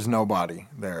 so there's nobody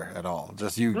there at all.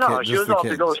 Just you. No, she was off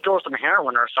to go store some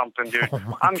heroin or something, dude.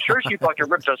 I'm sure she fucking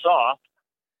ripped us off.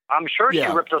 I'm sure she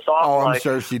ripped us off. Oh, I'm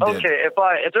sure she did. Okay,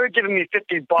 if they're giving me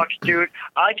 $50, dude,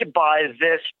 I could buy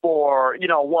this for,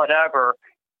 whatever.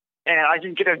 And I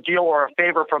can get a deal or a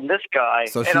favor from this guy,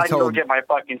 and I can go get my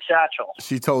fucking satchel.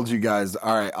 She told you guys,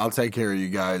 all right, I'll take care of you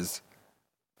guys.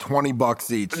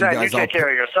 $20 each. Then you take care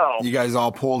of yourself. You guys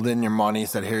all pulled in your money,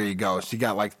 said, here you go. She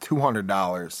got like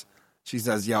 $200. She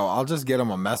says, yo, I'll just get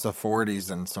them a mess of 40s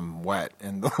and some wet,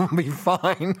 and they'll be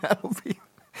fine. They'll be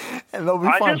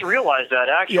fine. I just realized that,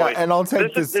 actually. Yeah, and I'll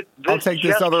take this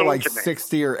other like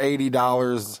 $60 or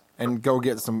 $80 and go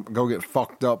get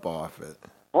fucked up off it.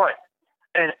 Right.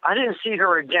 And I didn't see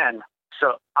her again,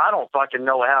 so I don't fucking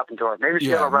know what happened to her. Maybe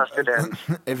she got arrested.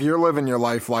 If you're living your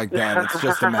life like that, it's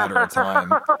just a matter of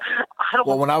time.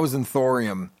 Well, when I was in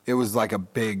Thorium, it was like a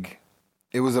big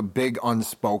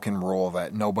unspoken rule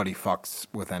that nobody fucks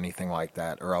with anything like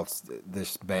that, or else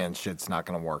this band shit's not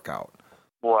going to work out.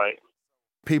 Right.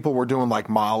 People were doing like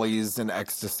mollies and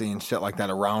ecstasy and shit like that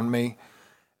around me,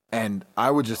 and I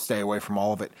would just stay away from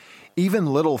all of it. Even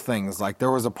little things, like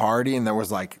there was a party and there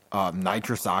was like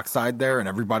nitrous oxide there and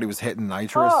everybody was hitting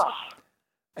nitrous. Oh.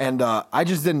 And I'll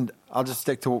just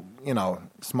stick to,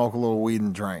 smoke a little weed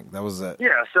and drink. That was it.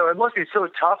 Yeah, so it must be so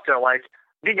tough to, like,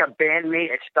 being a bandmate,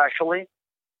 especially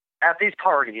at these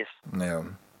parties. Yeah.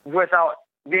 Without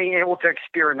being able to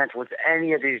experiment with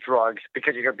any of these drugs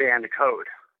because of your band code.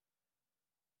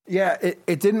 Yeah,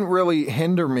 it didn't really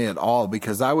hinder me at all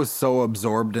because I was so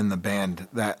absorbed in the band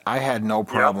that I had no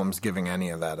problems giving any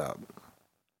of that up.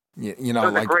 You know,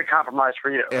 it was a great compromise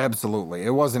for you. Absolutely.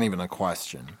 It wasn't even a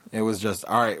question. It was just,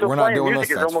 all right, so we're not doing this,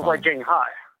 music that's is almost fine. like getting high.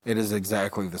 It is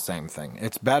exactly the same thing.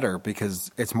 It's better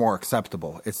because it's more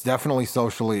acceptable. It's definitely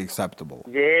socially acceptable.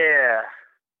 Yeah.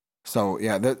 So,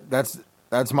 yeah,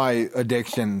 that's my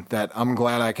addiction that I'm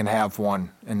glad I can have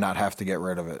one and not have to get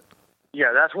rid of it.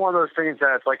 Yeah, that's one of those things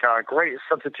that's like a great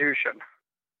substitution.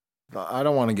 I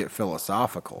don't want to get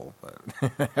philosophical, but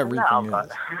everything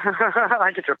is.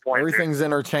 I get your point. Everything's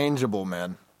interchangeable,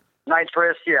 man.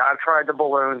 Nitrous, yeah, I've tried the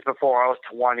balloons before I was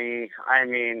 20. I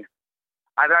mean,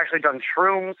 I've actually done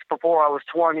shrooms before I was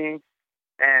 20,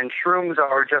 and shrooms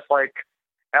are just like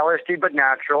LSD but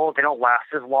natural. They don't last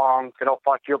as long. They don't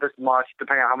fuck you up as much,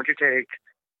 depending on how much you take.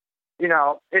 You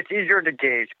know, it's easier to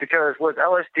gauge because with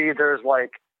LSD, there's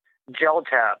like gel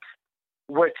tabs,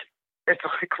 which it's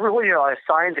like really a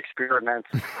science experiment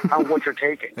on what you're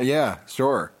taking. Yeah,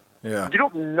 sure. Yeah. You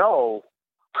don't know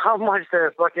how much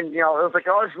they're fucking, you know, it was like,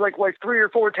 oh, it's like 3 or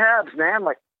 4 tabs, man.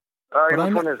 Like,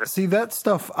 which one is it? See, that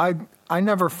stuff, I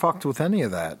never fucked with any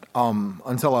of that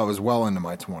until I was well into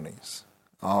my 20s.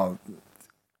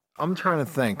 I'm trying to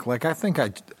think. Like, I think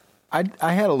I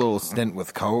had a little stint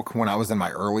with coke when I was in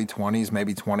my early 20s,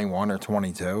 maybe 21 or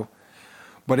 22.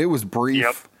 But it was brief.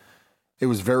 Yep. It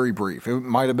was very brief. It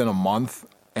might have been a month,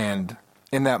 and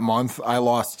in that month, I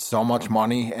lost so much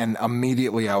money, and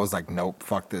immediately I was like, nope,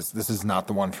 fuck this. This is not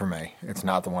the one for me. It's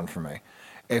not the one for me.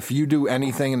 If you do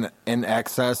anything in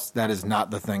excess, that is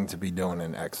not the thing to be doing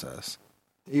in excess.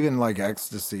 Even like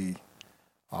ecstasy,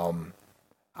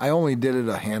 I only did it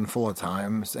a handful of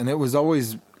times, and it was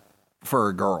always for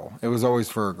a girl. It was always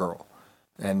for a girl.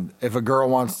 And if a girl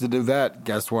wants to do that,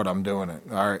 guess what? I'm doing it.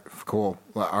 All right, cool.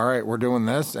 All right, we're doing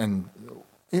this. And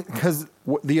because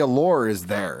the allure is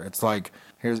there. It's like,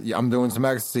 I'm doing some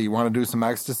ecstasy. You want to do some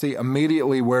ecstasy?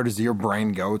 Immediately, where does your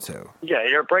brain go to? Yeah,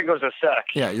 your brain goes to sex.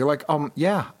 Yeah, you're like,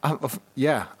 yeah,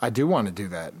 I do want to do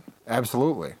that.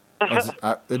 Absolutely.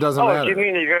 It doesn't matter. Oh, do you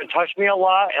mean you're going to touch me a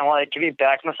lot and like give me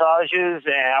back massages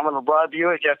and I'm going to rub you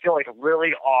and I feel like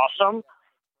really awesome?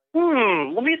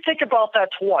 Let me think about that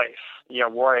twice. Yeah,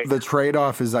 right. The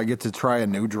trade-off is I get to try a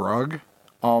new drug.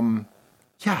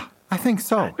 Yeah, I think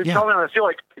so. You're telling me I feel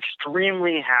like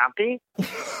extremely happy?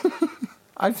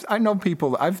 I know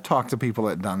people. I've talked to people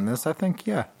that done this. I think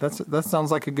that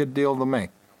sounds like a good deal to me.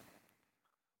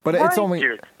 But right, it's only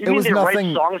dude. it was nothing.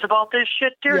 Write songs about this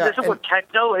shit, dude. Yeah, this is what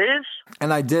techno is.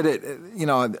 And I did it. You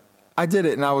know, I did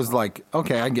it, and I was like,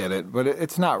 okay, I get it, but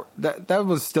it's not. That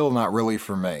was still not really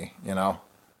for me. You know.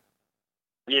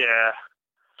 Yeah.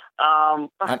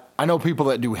 I know people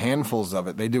that do handfuls of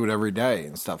it. They do it every day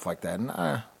and stuff like that.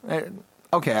 And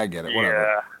okay, I get it.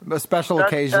 Whatever. Yeah. A special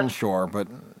occasion, sure, but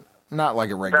not like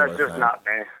a regular thing. That's just not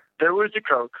me. There was the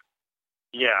coke.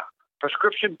 Yeah.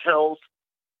 Prescription pills.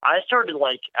 I started,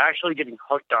 like, actually getting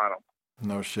hooked on them.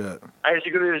 No shit. I used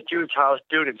to go to this dude's house,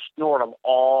 dude, and snort them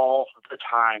all the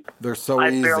time. They're so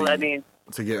easy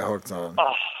to get hooked on.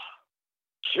 Oh,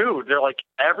 dude, they're, like,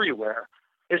 everywhere.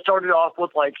 It started off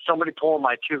with, like, somebody pulling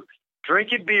my tooth.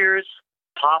 Drinking beers,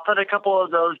 popping a couple of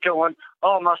those, going,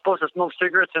 oh, I'm not supposed to smoke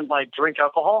cigarettes and, like, drink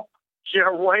alcohol? Yeah,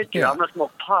 right, dude. Yeah. I'm going to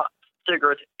smoke pot,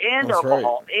 cigarettes, and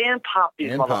alcohol, and pop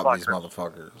these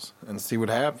motherfuckers. And see what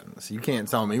happens. You can't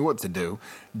tell me what to do.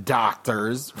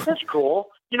 Doctors. That's cool.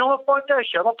 You know what? Fuck that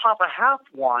shit. I'm going to pop a half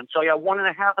one, so I got 1.5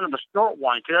 and I'm going to snort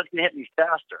one, because that's going to hit me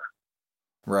faster.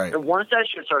 Right. And once that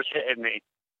shit starts hitting me,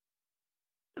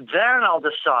 then I'll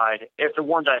decide if the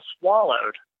ones I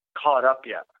swallowed caught up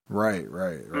yet. Right.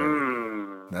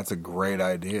 That's a great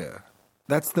idea.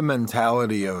 That's the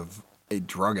mentality of a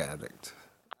drug addict.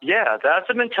 Yeah, that's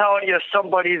the mentality of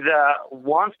somebody that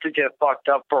wants to get fucked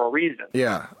up for a reason.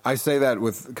 Yeah, I say that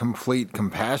with complete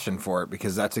compassion for it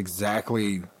because that's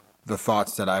exactly the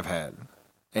thoughts that I've had.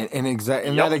 In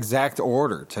that exact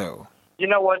order, too. You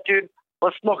know what, dude?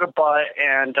 Let's smoke a butt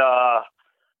and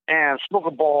smoke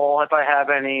a bowl if I have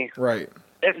any. Right.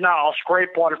 If not, I'll scrape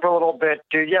one for a little bit.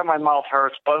 Dude, yeah, my mouth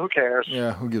hurts, but who cares?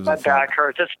 Yeah, who gives a fuck? My back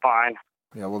hurts, it's fine.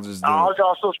 Yeah, we'll just do I'll it.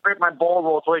 also scrape my bowl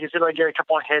roll so I can see if I get a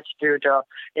couple of hits, dude, to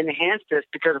enhance this,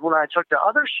 because when I took the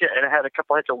other shit and I had a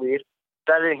couple of hits of weed,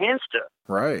 that enhanced it.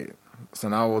 Right. So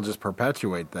now we'll just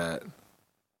perpetuate that.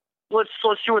 Let's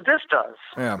see what this does.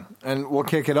 Yeah, and we'll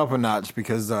kick it up a notch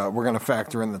because we're going to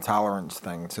factor in the tolerance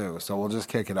thing, too. So we'll just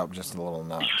kick it up just a little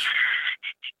notch.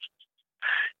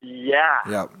 Yeah.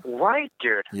 Yep. Right,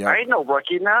 dude. Yep. I ain't no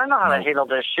rookie, man. I know how to handle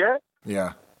this shit.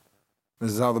 Yeah.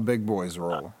 This is how the big boys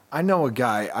roll. I know a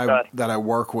guy that I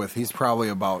work with. He's probably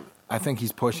about, I think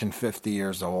he's pushing 50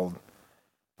 years old.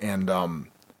 And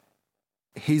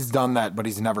he's done that, but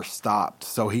he's never stopped.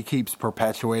 So he keeps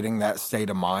perpetuating that state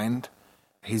of mind.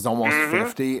 He's almost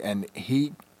 50, and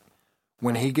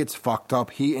when he gets fucked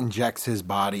up, he injects his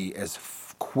body as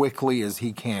quickly as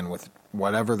he can with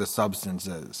whatever the substance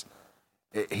is.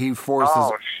 He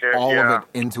forces all of it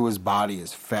into his body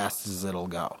as fast as it'll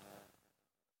go.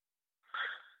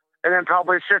 And then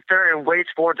probably sit there and wait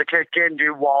for it to kick in,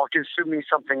 dude, while consuming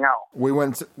something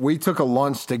else. We took a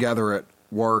lunch together at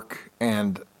work,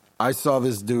 and I saw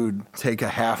this dude take a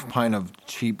half pint of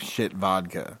cheap shit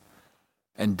vodka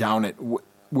and down it.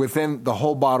 Within the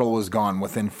whole bottle was gone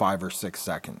within 5 or 6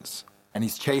 seconds, and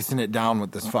he's chasing it down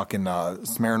with this fucking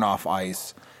Smirnoff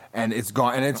Ice, and it's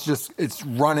gone. And it's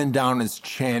running down his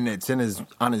chin. It's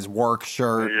on his work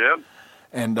shirt. Yep.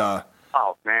 And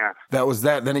oh man, that was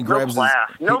that. Then he grabs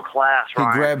no class.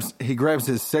 Ryan. He grabs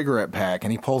his cigarette pack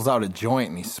and he pulls out a joint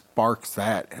and he sparks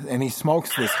that, and he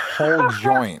smokes this whole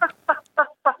joint.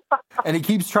 And he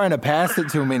keeps trying to pass it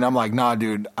to me, and I'm like, nah,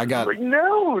 dude,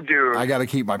 no, dude, I got to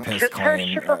keep my piss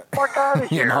clean. Get the fuck out of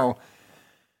here. You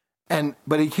know?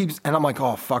 But he keeps, and I'm like,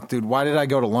 oh, fuck, dude, why did I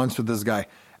go to lunch with this guy?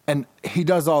 And he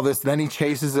does all this, then he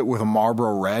chases it with a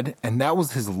Marlboro Red, and that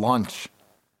was his lunch.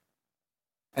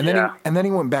 And then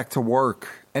he went back to work.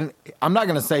 And I'm not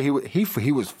going to say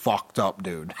he was fucked up,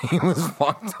 dude. He was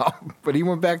fucked up, but he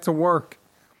went back to work.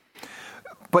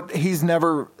 But he's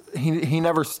never... He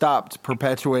never stopped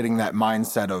perpetuating that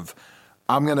mindset of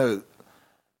I'm gonna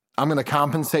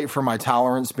compensate for my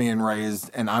tolerance being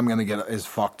raised, and I'm gonna get as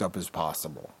fucked up as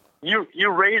possible. You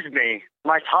raised me,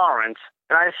 my tolerance,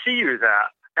 and I see you that,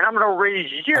 and I'm gonna raise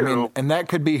you. I mean, and that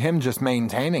could be him just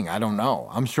maintaining. I don't know.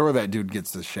 I'm sure that dude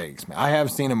gets the shakes, man. I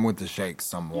have seen him with the shakes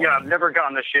somewhere. Yeah, I've never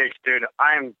gotten the shakes, dude.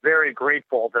 I am very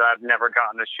grateful that I've never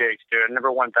gotten the shakes, dude. I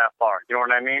never went that far. You know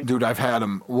what I mean? Dude, I've had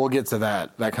them. We'll get to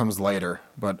that. That comes later,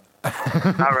 but... All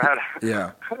right.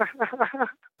 Yeah.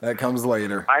 That comes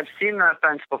later. I've seen that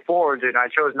fence before, dude, and I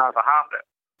chose not to hop it.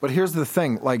 But here's the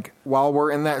thing, like, while we're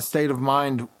in that state of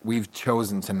mind, we've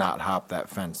chosen to not hop that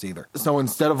fence either. So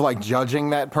instead of, like,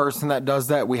 judging that person that does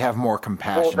that, we have more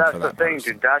compassion for that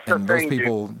person. Dude. That's the thing, dude.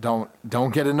 Those people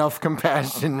don't get enough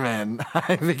compassion, man.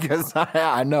 Because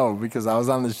I know, because I was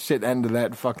on the shit end of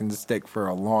that fucking stick for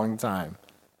a long time.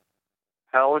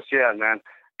 Hell yeah, man.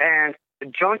 And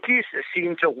junkies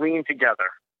seem to lean together.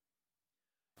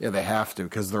 Yeah, they have to,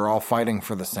 because they're all fighting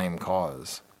for the same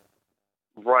cause.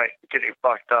 Right, getting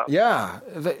fucked up. Yeah,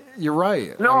 you're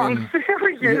right. No, I'm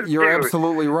serious. You're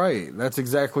absolutely right. That's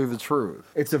exactly the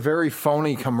truth. It's a very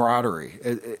phony camaraderie.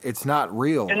 It's not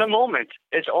real. In the moment.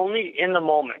 It's only in the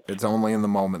moment. It's only in the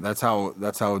moment. That's how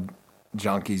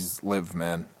junkies live,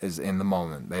 man, is in the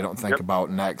moment. They don't think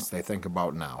about next. They think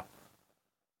about now.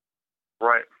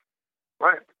 Right.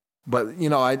 But,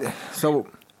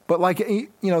 but like,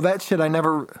 that shit,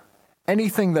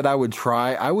 anything that I would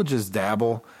try, I would just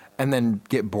dabble and then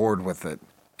get bored with it.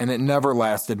 And it never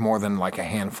lasted more than like a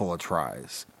handful of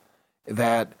tries.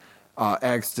 That,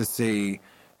 ecstasy,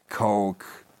 coke,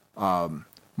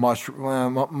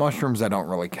 mushrooms I don't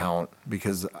really count,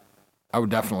 because I would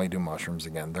definitely do mushrooms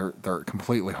again. They're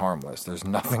completely harmless. There's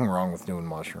nothing wrong with doing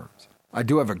mushrooms. I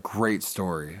do have a great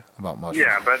story about mushrooms.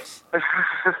 Yeah, but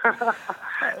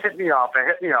hit me off.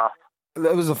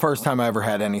 That was the first time I ever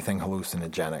had anything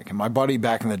hallucinogenic. And my buddy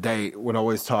back in the day would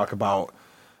always talk about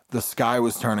the sky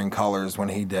was turning colors when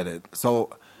he did it.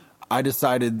 So I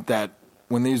decided that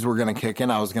when these were going to kick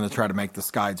in, I was going to try to make the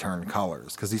sky turn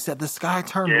colors. Because he said, the sky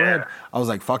turned red. I was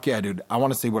like, fuck yeah, dude. I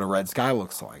want to see what a red sky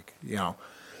looks like,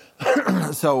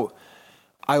 So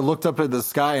I looked up at the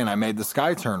sky and I made the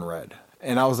sky turn red.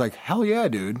 And I was like, hell yeah,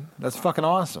 dude. That's fucking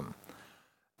awesome.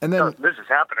 And then this is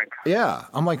happening. Yeah.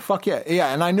 I'm like, fuck yeah.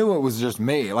 Yeah. And I knew it was just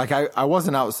me. Like, I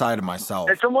wasn't outside of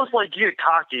myself. It's almost like you get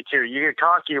cocky, too. You get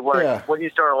cocky when you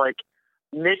start, like,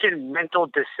 making mental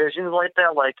decisions like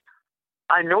that. Like,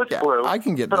 I know it's blue, I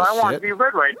can get but this I want shit. to be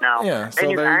red right now. Yeah. So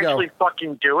and you there actually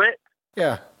fucking do it.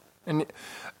 Yeah. And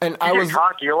I was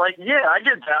cocky. You're like, yeah, I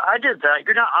did that.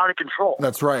 You're not out of control.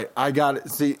 That's right. I got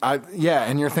it. See,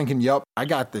 and you're thinking, yup, I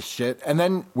got this shit. And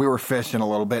then we were fishing a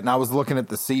little bit, and I was looking at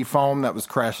the sea foam that was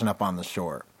crashing up on the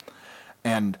shore.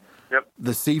 And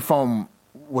the sea foam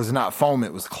was not foam,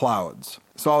 it was clouds.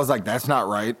 So I was like, that's not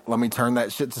right. Let me turn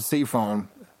that shit to sea foam.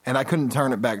 And I couldn't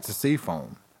turn it back to sea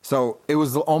foam. So it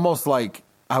was almost like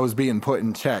I was being put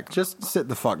in check. Just sit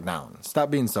the fuck down.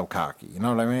 Stop being so cocky. You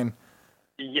know what I mean?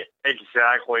 Yeah,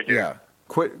 exactly, dude. Yeah.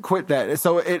 Quit that.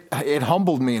 So it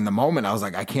humbled me in the moment. I was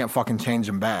like, I can't fucking change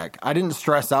him back. I didn't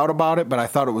stress out about it, but I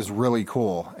thought it was really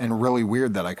cool and really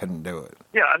weird that I couldn't do it.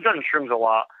 Yeah, I've done shrooms a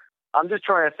lot. I'm just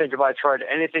trying to think if I tried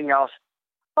anything else.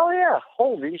 Oh, yeah.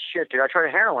 Holy shit, dude. I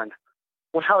tried heroin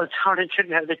when I was down in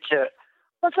Connecticut.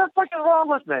 What's that fucking wrong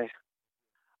with me?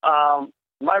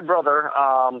 My brother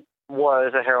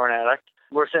was a heroin addict.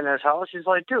 We're sitting in his house. He's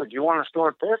like, dude, do you want to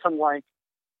snort this? I'm like,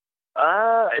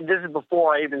 this is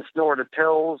before I even snorted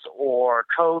pills or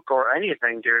coke or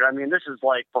anything, dude. I mean, this is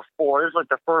like before. This is like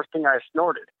the first thing I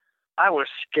snorted. I was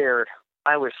scared.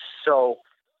 I was so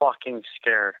fucking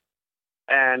scared.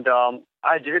 And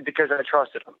I did it because I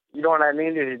trusted him. You know what I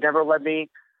mean? He's never let me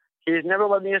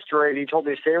astray. He told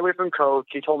me to stay away from coke.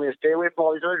 He told me to stay away from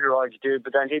all these other drugs, dude.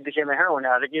 But then he became a heroin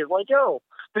addict. He's like, yo,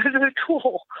 this is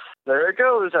cool. There it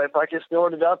goes. I fucking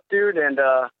snorted up, dude, and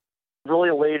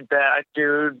really laid back,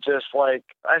 dude. Just like,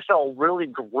 I felt really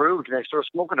grooved, and I started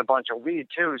smoking a bunch of weed,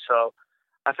 too. So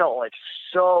I felt like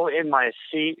so in my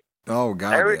seat. Oh,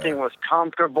 God. Everything was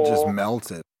comfortable. Just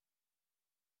melted.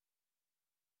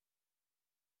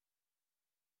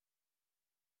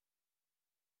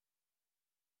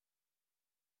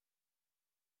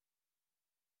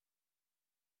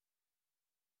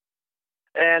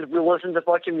 And we listened to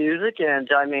fucking music, and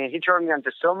I mean, he turned me on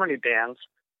to so many bands.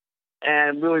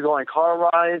 And we would go on car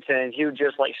rides, and he would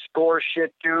just like score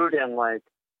shit, dude, and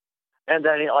then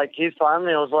he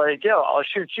finally was like, yo, I'll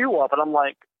shoot you up. And I'm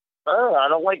like, oh, I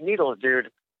don't like needles, dude.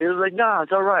 He was like, no,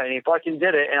 it's all right. And he fucking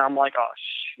did it, and I'm like, oh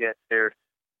shit, dude.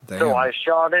 Damn. So I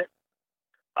shot it.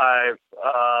 I've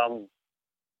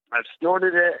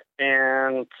snorted it,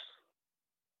 and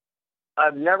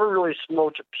I've never really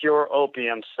smoked pure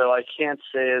opium, so I can't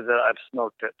say that I've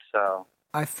smoked it. So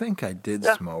I think I did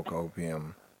smoke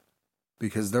opium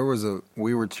because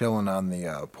we were chilling on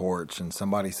the porch, and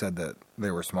somebody said that they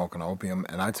were smoking opium,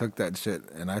 and I took that shit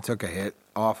and I took a hit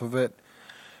off of it,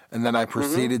 and then I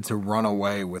proceeded to run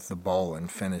away with the bowl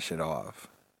and finish it off.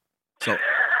 So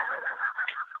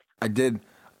I did.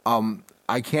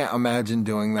 I can't imagine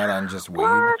doing that on just weed.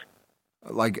 What?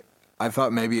 Like, I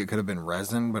thought maybe it could have been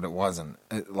resin, but it wasn't.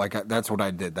 That's what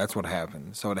I did. That's what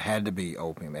happened. So it had to be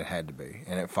opium. It had to be.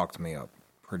 And it fucked me up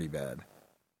pretty bad.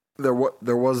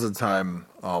 There was a time,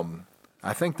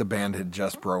 I think the band had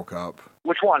just broke up.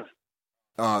 Which one?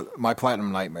 My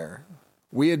Platinum Nightmare.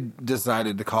 We had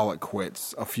decided to call it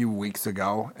quits a few weeks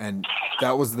ago, and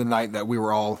that was the night that we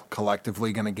were all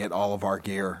collectively going to get all of our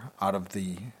gear out of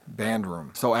the band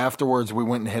room. So afterwards, we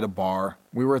went and hit a bar.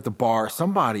 We were at the bar.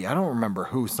 Somebody, I don't remember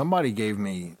who, somebody gave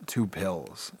me 2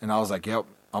 pills, and I was like, yep,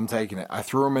 I'm taking it. I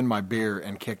threw them in my beer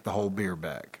and kicked the whole beer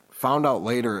back. Found out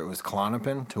later it was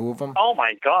Klonopin, 2 of them. Oh,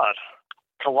 my God.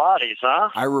 Pilates, huh?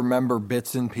 I remember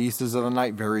bits and pieces of the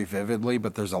night very vividly,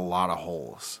 but there's a lot of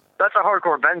holes. That's a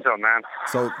hardcore benzo, man.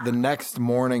 So the next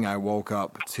morning I woke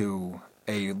up to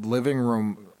a living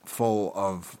room full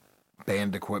of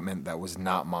band equipment that was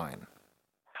not mine.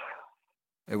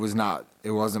 It was not.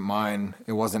 It wasn't mine.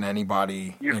 It wasn't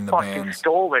anybody in the band. You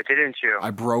stole it, didn't you?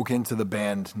 I broke into the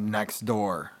band next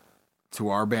door to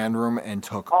our band room and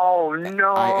took... Oh,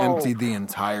 no. I emptied the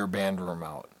entire band room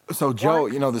out. So Joe,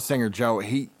 you know, the singer Joe,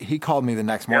 he called me the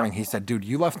next morning. Yep. He said, dude,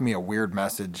 you left me a weird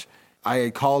message.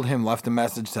 I called him, left a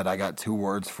message, said, I got 2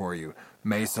 words for you,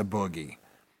 Mesa Boogie.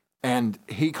 And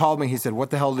he called me, he said,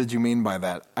 what the hell did you mean by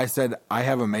that? I said, I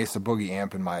have a Mesa Boogie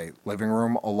amp in my living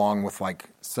room, along with like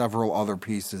several other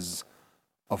pieces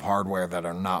of hardware that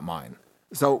are not mine.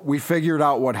 So we figured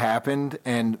out what happened,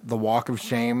 and the walk of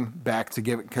shame back to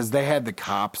give it, because they had the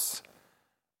cops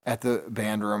at the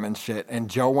band room and shit, and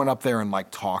Joe went up there and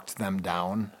like talked them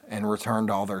down and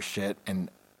returned all their shit, and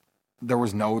there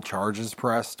was no charges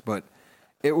pressed, but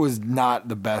it was not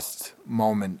the best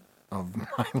moment of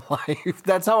my life.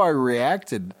 That's how I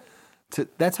reacted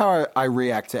that's how I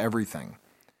react to everything,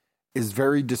 is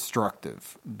very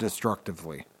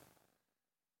destructively.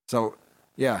 So,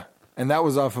 yeah. And that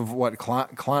was off of what,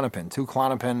 Klonopin, 2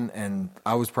 Klonopin, and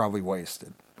I was probably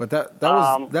wasted. But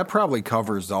that probably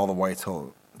covers all the way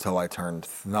till I turned,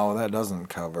 no, that doesn't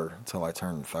cover till I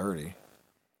turned 30.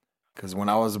 Because when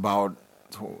I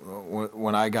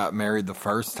got married the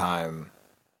first time,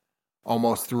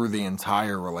 almost through the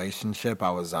entire relationship,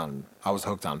 I was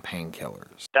hooked on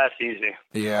painkillers. That's easy.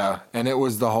 Yeah, and it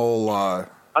was the whole...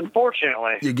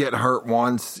 Unfortunately. You get hurt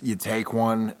once, you take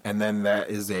one, and then that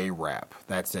is a wrap.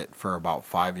 That's it for about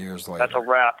 5 years later. That's a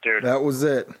wrap, dude. That was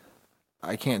it.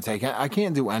 I can't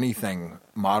do anything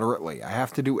moderately. I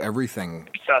have to do everything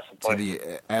to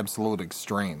the absolute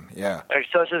extreme. Yeah.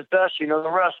 Excess is best. You know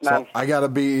the rest, man. So I got to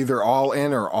be either all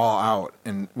in or all out.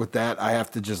 And with that, I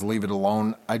have to just leave it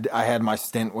alone. I had my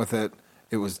stint with it,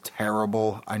 It was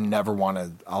terrible. I'll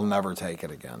never take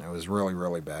it again. It was really,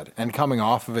 really bad. And coming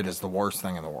off of it is the worst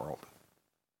thing in the world.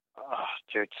 Oh,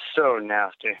 dude, so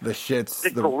nasty. The shit's...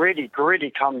 The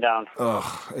gritty come down.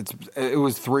 Ugh, it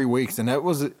was 3 weeks, and it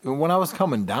was... When I was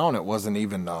coming down, it wasn't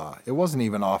even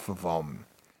off of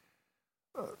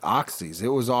oxys. It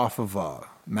was off of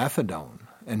methadone.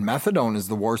 And methadone is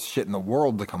the worst shit in the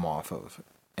world to come off of.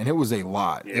 And it was a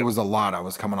lot. Yep. It was a lot I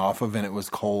was coming off of, and it was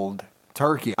cold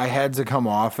turkey. I had to come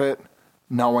off it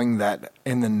knowing that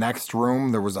in the next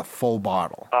room there was a full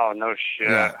bottle. Oh, no shit.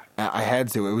 Yeah, I had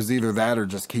to. It was either that or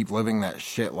just keep living that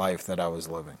shit life that I was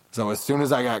living. So as soon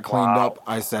as I got cleaned up,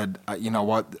 I said, you know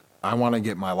what? I want to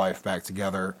get my life back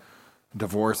together.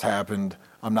 Divorce happened.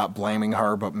 I'm not blaming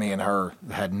her, but me and her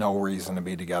had no reason to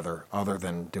be together other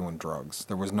than doing drugs.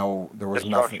 There was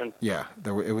nothing. Yeah,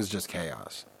 it was just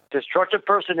chaos. Destructive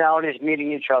personalities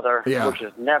meeting each other, which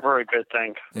is never a good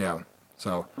thing. Yeah.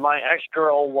 So my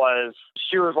ex-girl was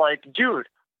like, dude,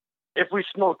 if we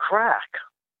smoke crack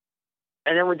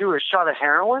and then we do a shot of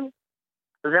heroin,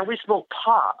 and then we smoke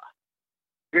pot,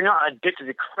 you're not addicted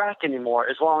to crack anymore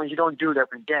as long as you don't do it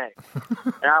every day.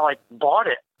 And I bought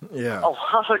it. Yeah. A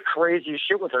lot of crazy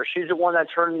shit with her. She's the one that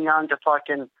turned me on to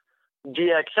fucking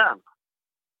DXM.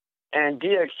 And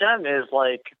DXM is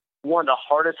one of the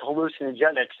hardest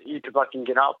hallucinogenics you could fucking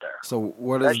get out there. So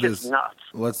what is this? Nuts.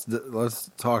 Let's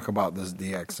talk about this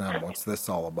DXM. What's this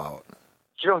all about?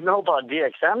 You don't know about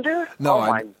DXM, dude? No. Oh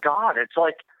my God, it's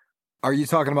like. Are you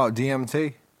talking about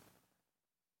DMT?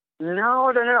 No.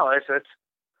 It's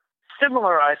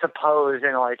similar, I suppose,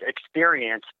 in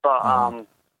experience, but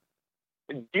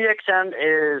DXM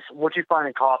is what you find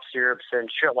in cough syrups and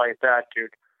shit like that,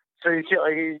 dude. So you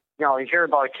hear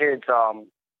about kids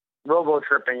robo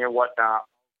tripping and whatnot.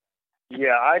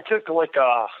 Yeah, I took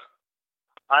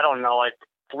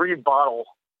 3-bottle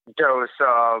dose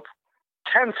of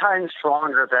 10 times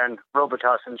stronger than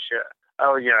Robitussin shit.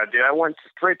 Oh yeah, dude. I went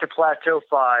straight to Plateau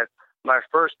 5, my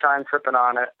first time tripping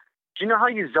on it. Do you know how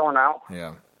you zone out?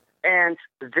 Yeah. And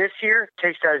this here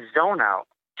takes that zone out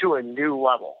to a new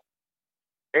level.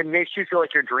 It makes you feel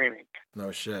like you're dreaming.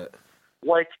 No shit.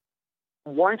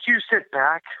 Once you sit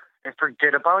back and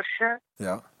forget about shit,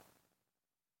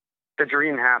 the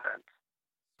dream happens.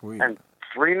 Sweet. And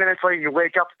 3 minutes later, you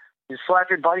wake up, you slap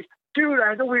your buddy. Dude, I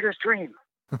had the weirdest dream.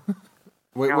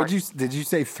 Wait, did you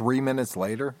say 3 minutes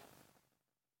later?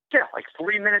 Yeah,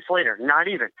 3 minutes later, not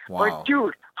even. Wow.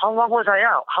 Dude, how long was I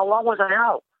out?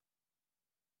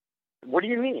 What do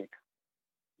you mean?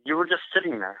 You were just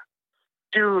sitting there.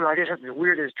 Dude, I just had the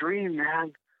weirdest dream,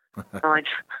 man.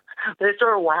 They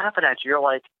started laughing at you. You're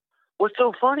like, what's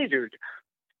so funny, dude?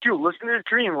 Dude, listen to this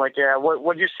dream. Yeah,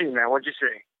 what'd you see, man? What'd you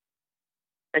see?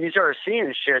 And you started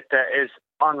seeing shit that is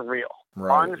unreal.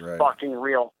 Unfucking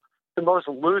real. The most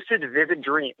lucid, vivid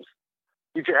dreams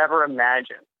you could ever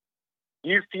imagine.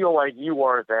 You feel like you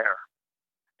are there.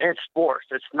 And it's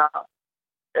forced. It's not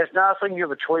something you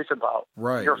have a choice about.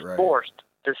 Right. You're forced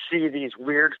to see these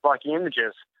weird fucking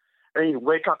images. And you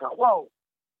wake up and go, whoa,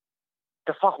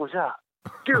 the fuck was that?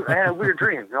 Dude, I had a weird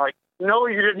dream. You're like, no,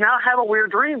 you did not have a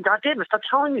weird dream. God damn it, stop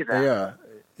telling me that.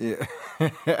 Yeah.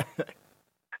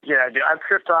 Yeah, dude, I've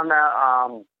tripped on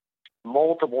that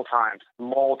multiple times.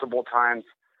 And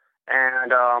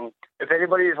if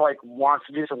anybody wants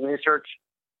to do some research,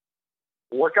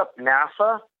 look up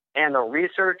NASA and the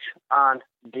research on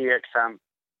DXM,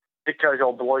 because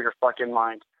it'll blow your fucking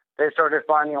mind. They started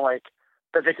finding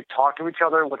that they could talk to each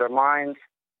other with their minds.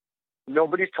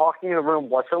 Nobody's talking in the room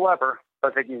whatsoever,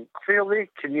 but they can clearly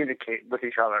communicate with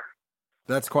each other.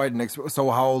 That's quite an So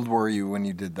how old were you when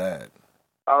you did that?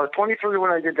 I was 23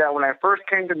 when I did that, when I first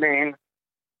came to Maine.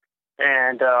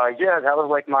 And, that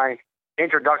was my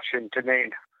introduction to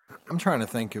Maine. I'm trying to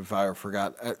think if I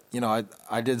forgot.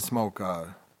 I did smoke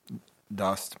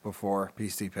dust before,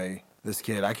 PCP. This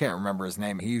kid, I can't remember his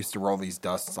name. He used to roll these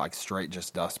dusts straight,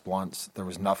 just dust blunts. There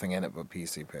was nothing in it but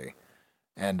PCP.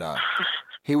 And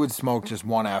he would smoke just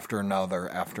one after another,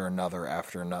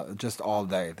 just all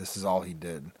day. This is all he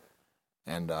did.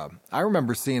 And I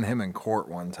remember seeing him in court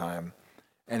one time,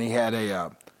 and he had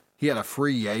a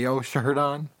free Yayo shirt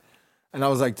on. And I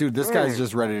was like, dude, this guy's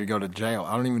just ready to go to jail.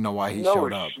 I don't even know why he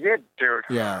showed up. No shit, dude.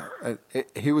 Yeah,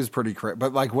 he was pretty crazy.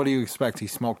 But what do you expect? He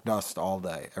smoked dust all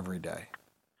day, every day.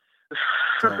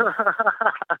 So,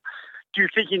 do you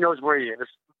think he knows where he is?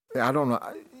 I don't know.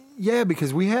 Yeah,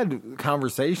 because we had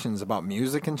conversations about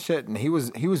music and shit, and he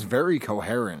was very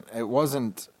coherent. It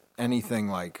wasn't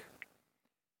anything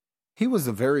he was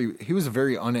a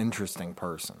very uninteresting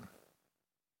person.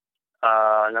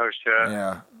 No shit.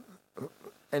 Yeah.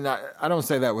 And I don't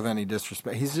say that with any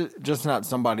disrespect. He's just not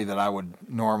somebody that I would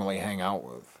normally hang out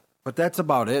with. But that's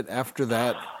about it. After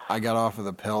that, I got off of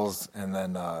the pills, and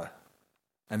then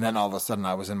all of a sudden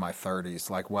I was in my 30s,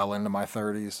 like well into my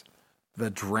 30s. The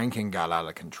drinking got out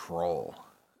of control.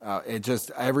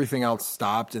 Everything else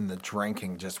stopped, and the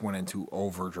drinking just went into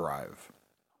overdrive,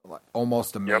 like,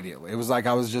 almost immediately. Yep. It was like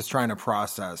I was just trying to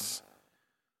process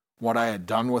what I had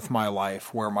done with my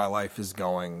life, where my life is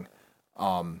going.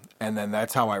 And then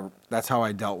that's how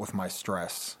I dealt with my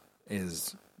stress,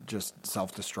 is just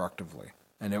self-destructively.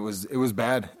 And it was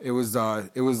bad. It was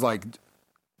like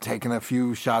taking a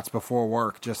few shots before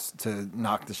work just to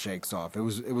knock the shakes off. It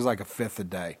was like a fifth a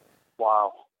day.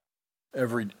 Wow.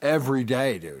 Every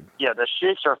day, dude. Yeah, the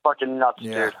shakes are fucking nuts,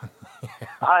 dude.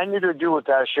 I need to do with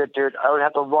that shit, dude. I would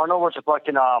have to run over to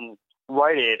fucking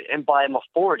Rite Aid and buy him a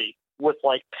 40 with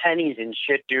like pennies and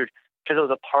shit, dude, because it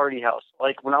was a party house.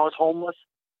 Like when I was homeless,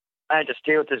 I had to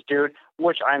stay with this dude,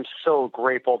 which I'm so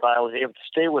grateful that I was able to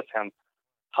stay with him.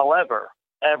 However,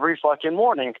 every fucking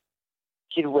morning,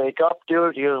 he'd wake up,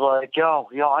 dude. He was like, yo,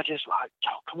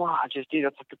 come on, I just need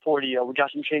a fucking 40. We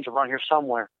got some change around here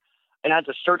somewhere. And I had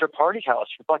to search a party house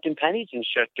for fucking pennies and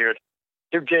shit, dude.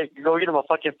 Go get him a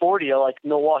fucking 40 of like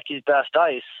Milwaukee's Best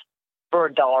Ice for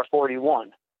 $1.41.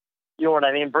 You know what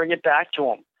I mean? Bring it back to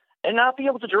him. And not be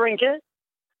able to drink it?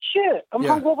 Shit, I'm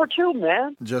hungover too,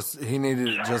 man. He needed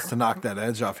it just to knock that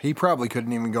edge off. He probably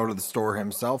couldn't even go to the store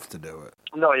himself to do it.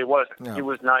 No, he wasn't. Yeah. He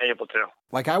was not able to.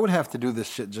 Like, I would have to do this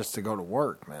shit just to go to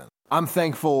work, man. I'm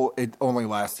thankful it only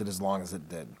lasted as long as it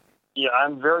did. Yeah,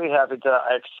 I'm very happy that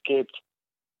I escaped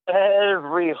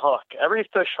every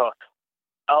fish hook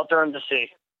out there in the sea.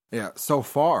 Yeah, so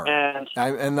far. And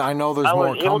I know there's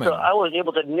more coming. I was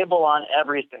able to nibble on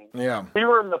everything. Yeah. We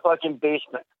were in the fucking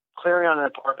basement, clearing on an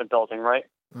apartment building, right?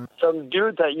 Mm. Some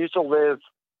dude that used to live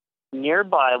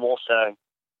nearby, we'll say,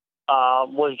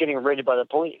 was getting raided by the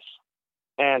police.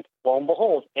 And lo and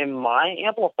behold, in my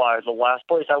amplifier, the last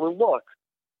place I would look,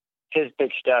 his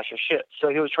big stash of shit. So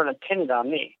he was trying to pin it on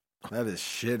me. That is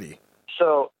shitty.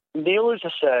 So, needless to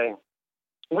say,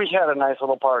 we had a nice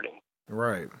little party.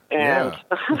 Right. And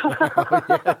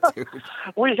yeah, dude.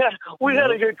 we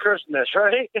had a good Christmas,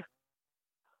 right?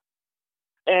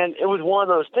 And it was one of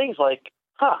those things like,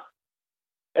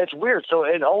 it's weird. So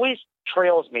it always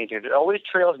trails me, dude. It always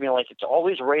trails me, like it's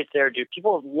always right there, dude.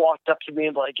 People have walked up to me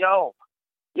and be like, yo,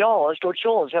 let's go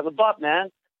chill. Let's have a butt, man.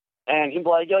 And he'd be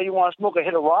like, yo, you want to smoke a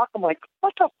hit of rock? I'm like,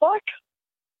 what the fuck?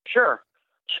 Sure.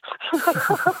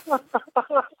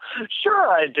 Sure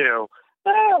I do.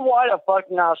 Why the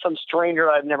fuck now? Some stranger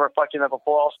I've never fucking met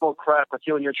before. I'll smoke crack with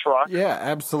you in your truck. Yeah,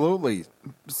 absolutely.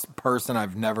 Person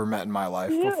I've never met in my life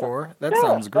before. That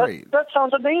sounds great. That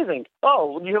sounds amazing.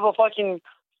 Oh, you have a fucking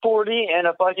 40 and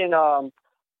a fucking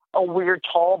a weird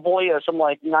tall boy of some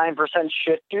like 9%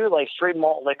 shit, dude, like straight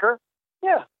malt liquor.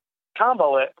 Yeah,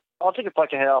 combo it. I'll take a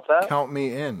fucking hit off that. Count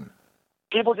me in.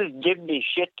 People just give me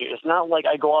shit, dude. It's not like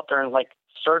I go out there and like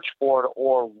search for it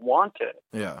or want it.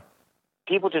 Yeah.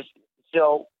 People just.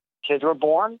 So, kids were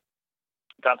born,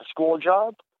 got the school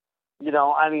job,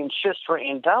 shit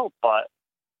straightened out, but,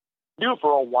 dude,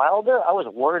 for a while there, I was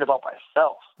worried about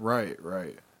myself. Right.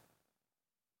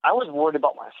 I was worried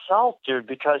about myself, dude,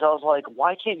 because I was like,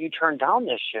 why can't you turn down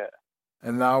this shit?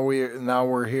 And now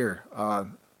we're here.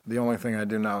 The only thing I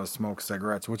do now is smoke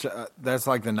cigarettes, which that's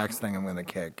like the next thing I'm going to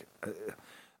kick.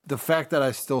 The fact that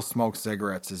I still smoke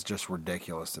cigarettes is just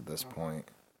ridiculous at this point.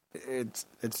 It's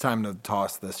time to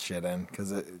toss this shit in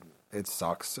because it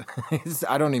sucks.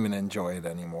 I don't even enjoy it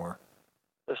anymore.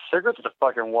 The cigarettes are the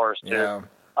fucking worst, dude. Yeah.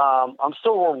 I'm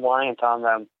still reliant on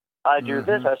them. I do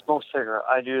this, I smoke cigarette.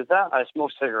 I do that, I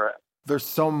smoke cigarette. There's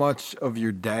so much of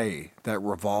your day that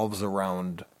revolves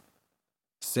around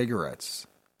cigarettes.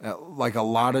 Like a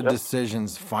lot of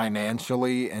decisions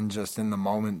financially and just in the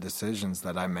moment decisions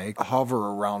that I make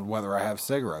hover around whether I have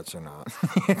cigarettes or not.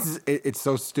 It's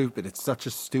so stupid. It's such a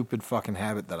stupid fucking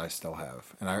habit that I still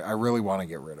have. And I really want to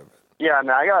get rid of it. Yeah,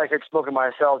 man, I gotta quit smoking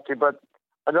myself, too. But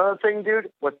another thing,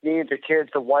 dude, with me, the kids,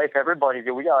 the wife, everybody,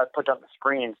 dude, we gotta put up the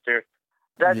screens, dude.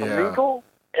 That's legal.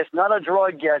 It's not a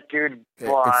drug yet, dude.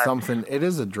 It's something. It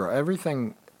is a drug.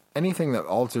 Anything that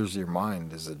alters your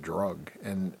mind is a drug.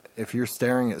 And if you're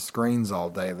staring at screens all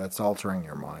day, that's altering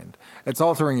your mind. It's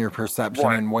altering your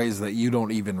perception in ways that you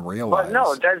don't even realize. But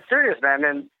no, that's serious, man.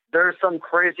 And there's some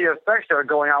crazy effects that are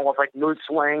going on with like mood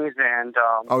swings and...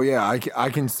 oh, yeah, I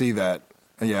can see that.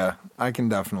 Yeah, I can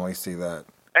definitely see that.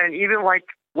 And even like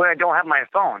when I don't have my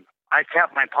phone, I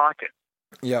tap my pocket.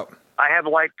 Yep. I have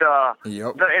like the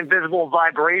invisible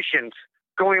vibrations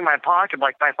going in my pocket.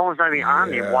 Like, my phone's not even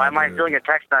on me. Why am I feeling a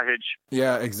text message?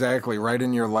 Yeah, exactly. Right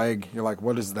in your leg. You're like,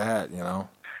 what is that? You know,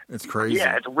 it's crazy.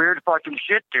 Yeah, it's weird fucking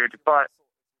shit, dude. But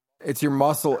it's your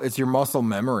muscle. It's your muscle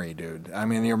memory, dude. I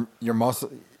mean, your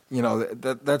muscle. You know,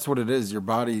 that's what it is. Your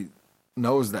body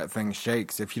knows that thing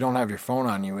shakes. If you don't have your phone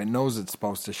on you, it knows it's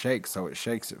supposed to shake, so it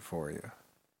shakes it for you.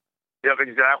 Yep,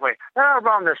 exactly.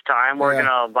 Around this time, we're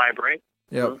gonna vibrate.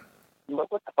 Yep. What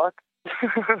the fuck?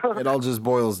 It all just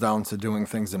boils down to doing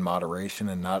things in moderation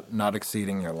and not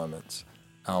exceeding your limits.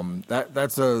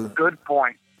 That's a good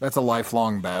point. That's a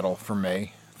lifelong battle for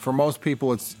me. For most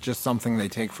people, it's just something they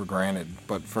take for granted.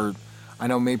 But I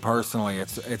know me personally,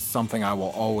 it's something I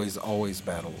will always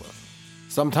battle with.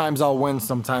 Sometimes I'll win,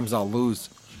 sometimes I'll lose.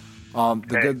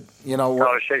 Good, you know,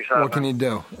 what can you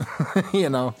do? You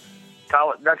know,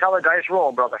 that's how the dice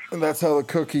roll, brother. That's how the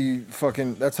cookie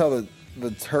that's how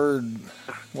the turd,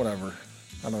 whatever.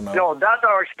 I don't know. No, that's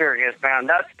our experience, man.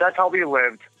 That's how we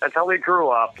lived. That's how we grew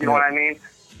up. You know what I mean?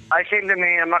 I came to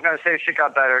me, I'm not going to say shit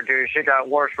got better, dude. Shit got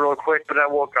worse real quick, but I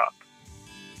woke up.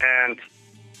 And,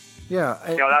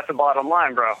 that's the bottom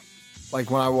line, bro. Like,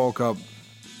 when I woke up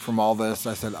from all this,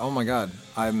 I said, oh, my God,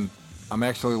 I'm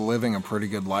actually living a pretty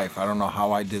good life. I don't know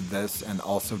how I did this and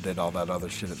also did all that other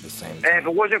shit at the same time. And if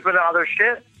it wasn't for the other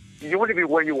shit, you wouldn't be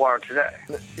where you are today.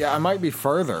 Yeah, I might be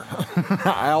further.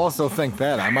 I also think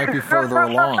that. I might be further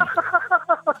along.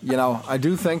 You know, I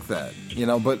do think that. You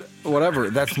know, but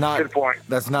whatever. That's not. Good point.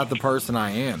 That's not the person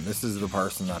I am. This is the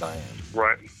person that I am.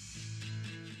 Right.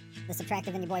 The Subtractive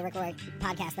and your boy Rick Roy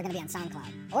podcast, they're going to be on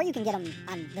SoundCloud. Or you can get them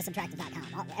on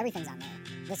thesubtractive.com. Everything's on there.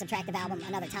 The Subtractive album,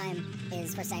 Another Time,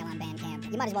 is for sale on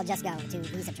Bandcamp. You might as well just go to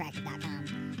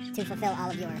thesubtractive.com to fulfill all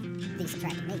of your The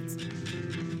Subtractive needs.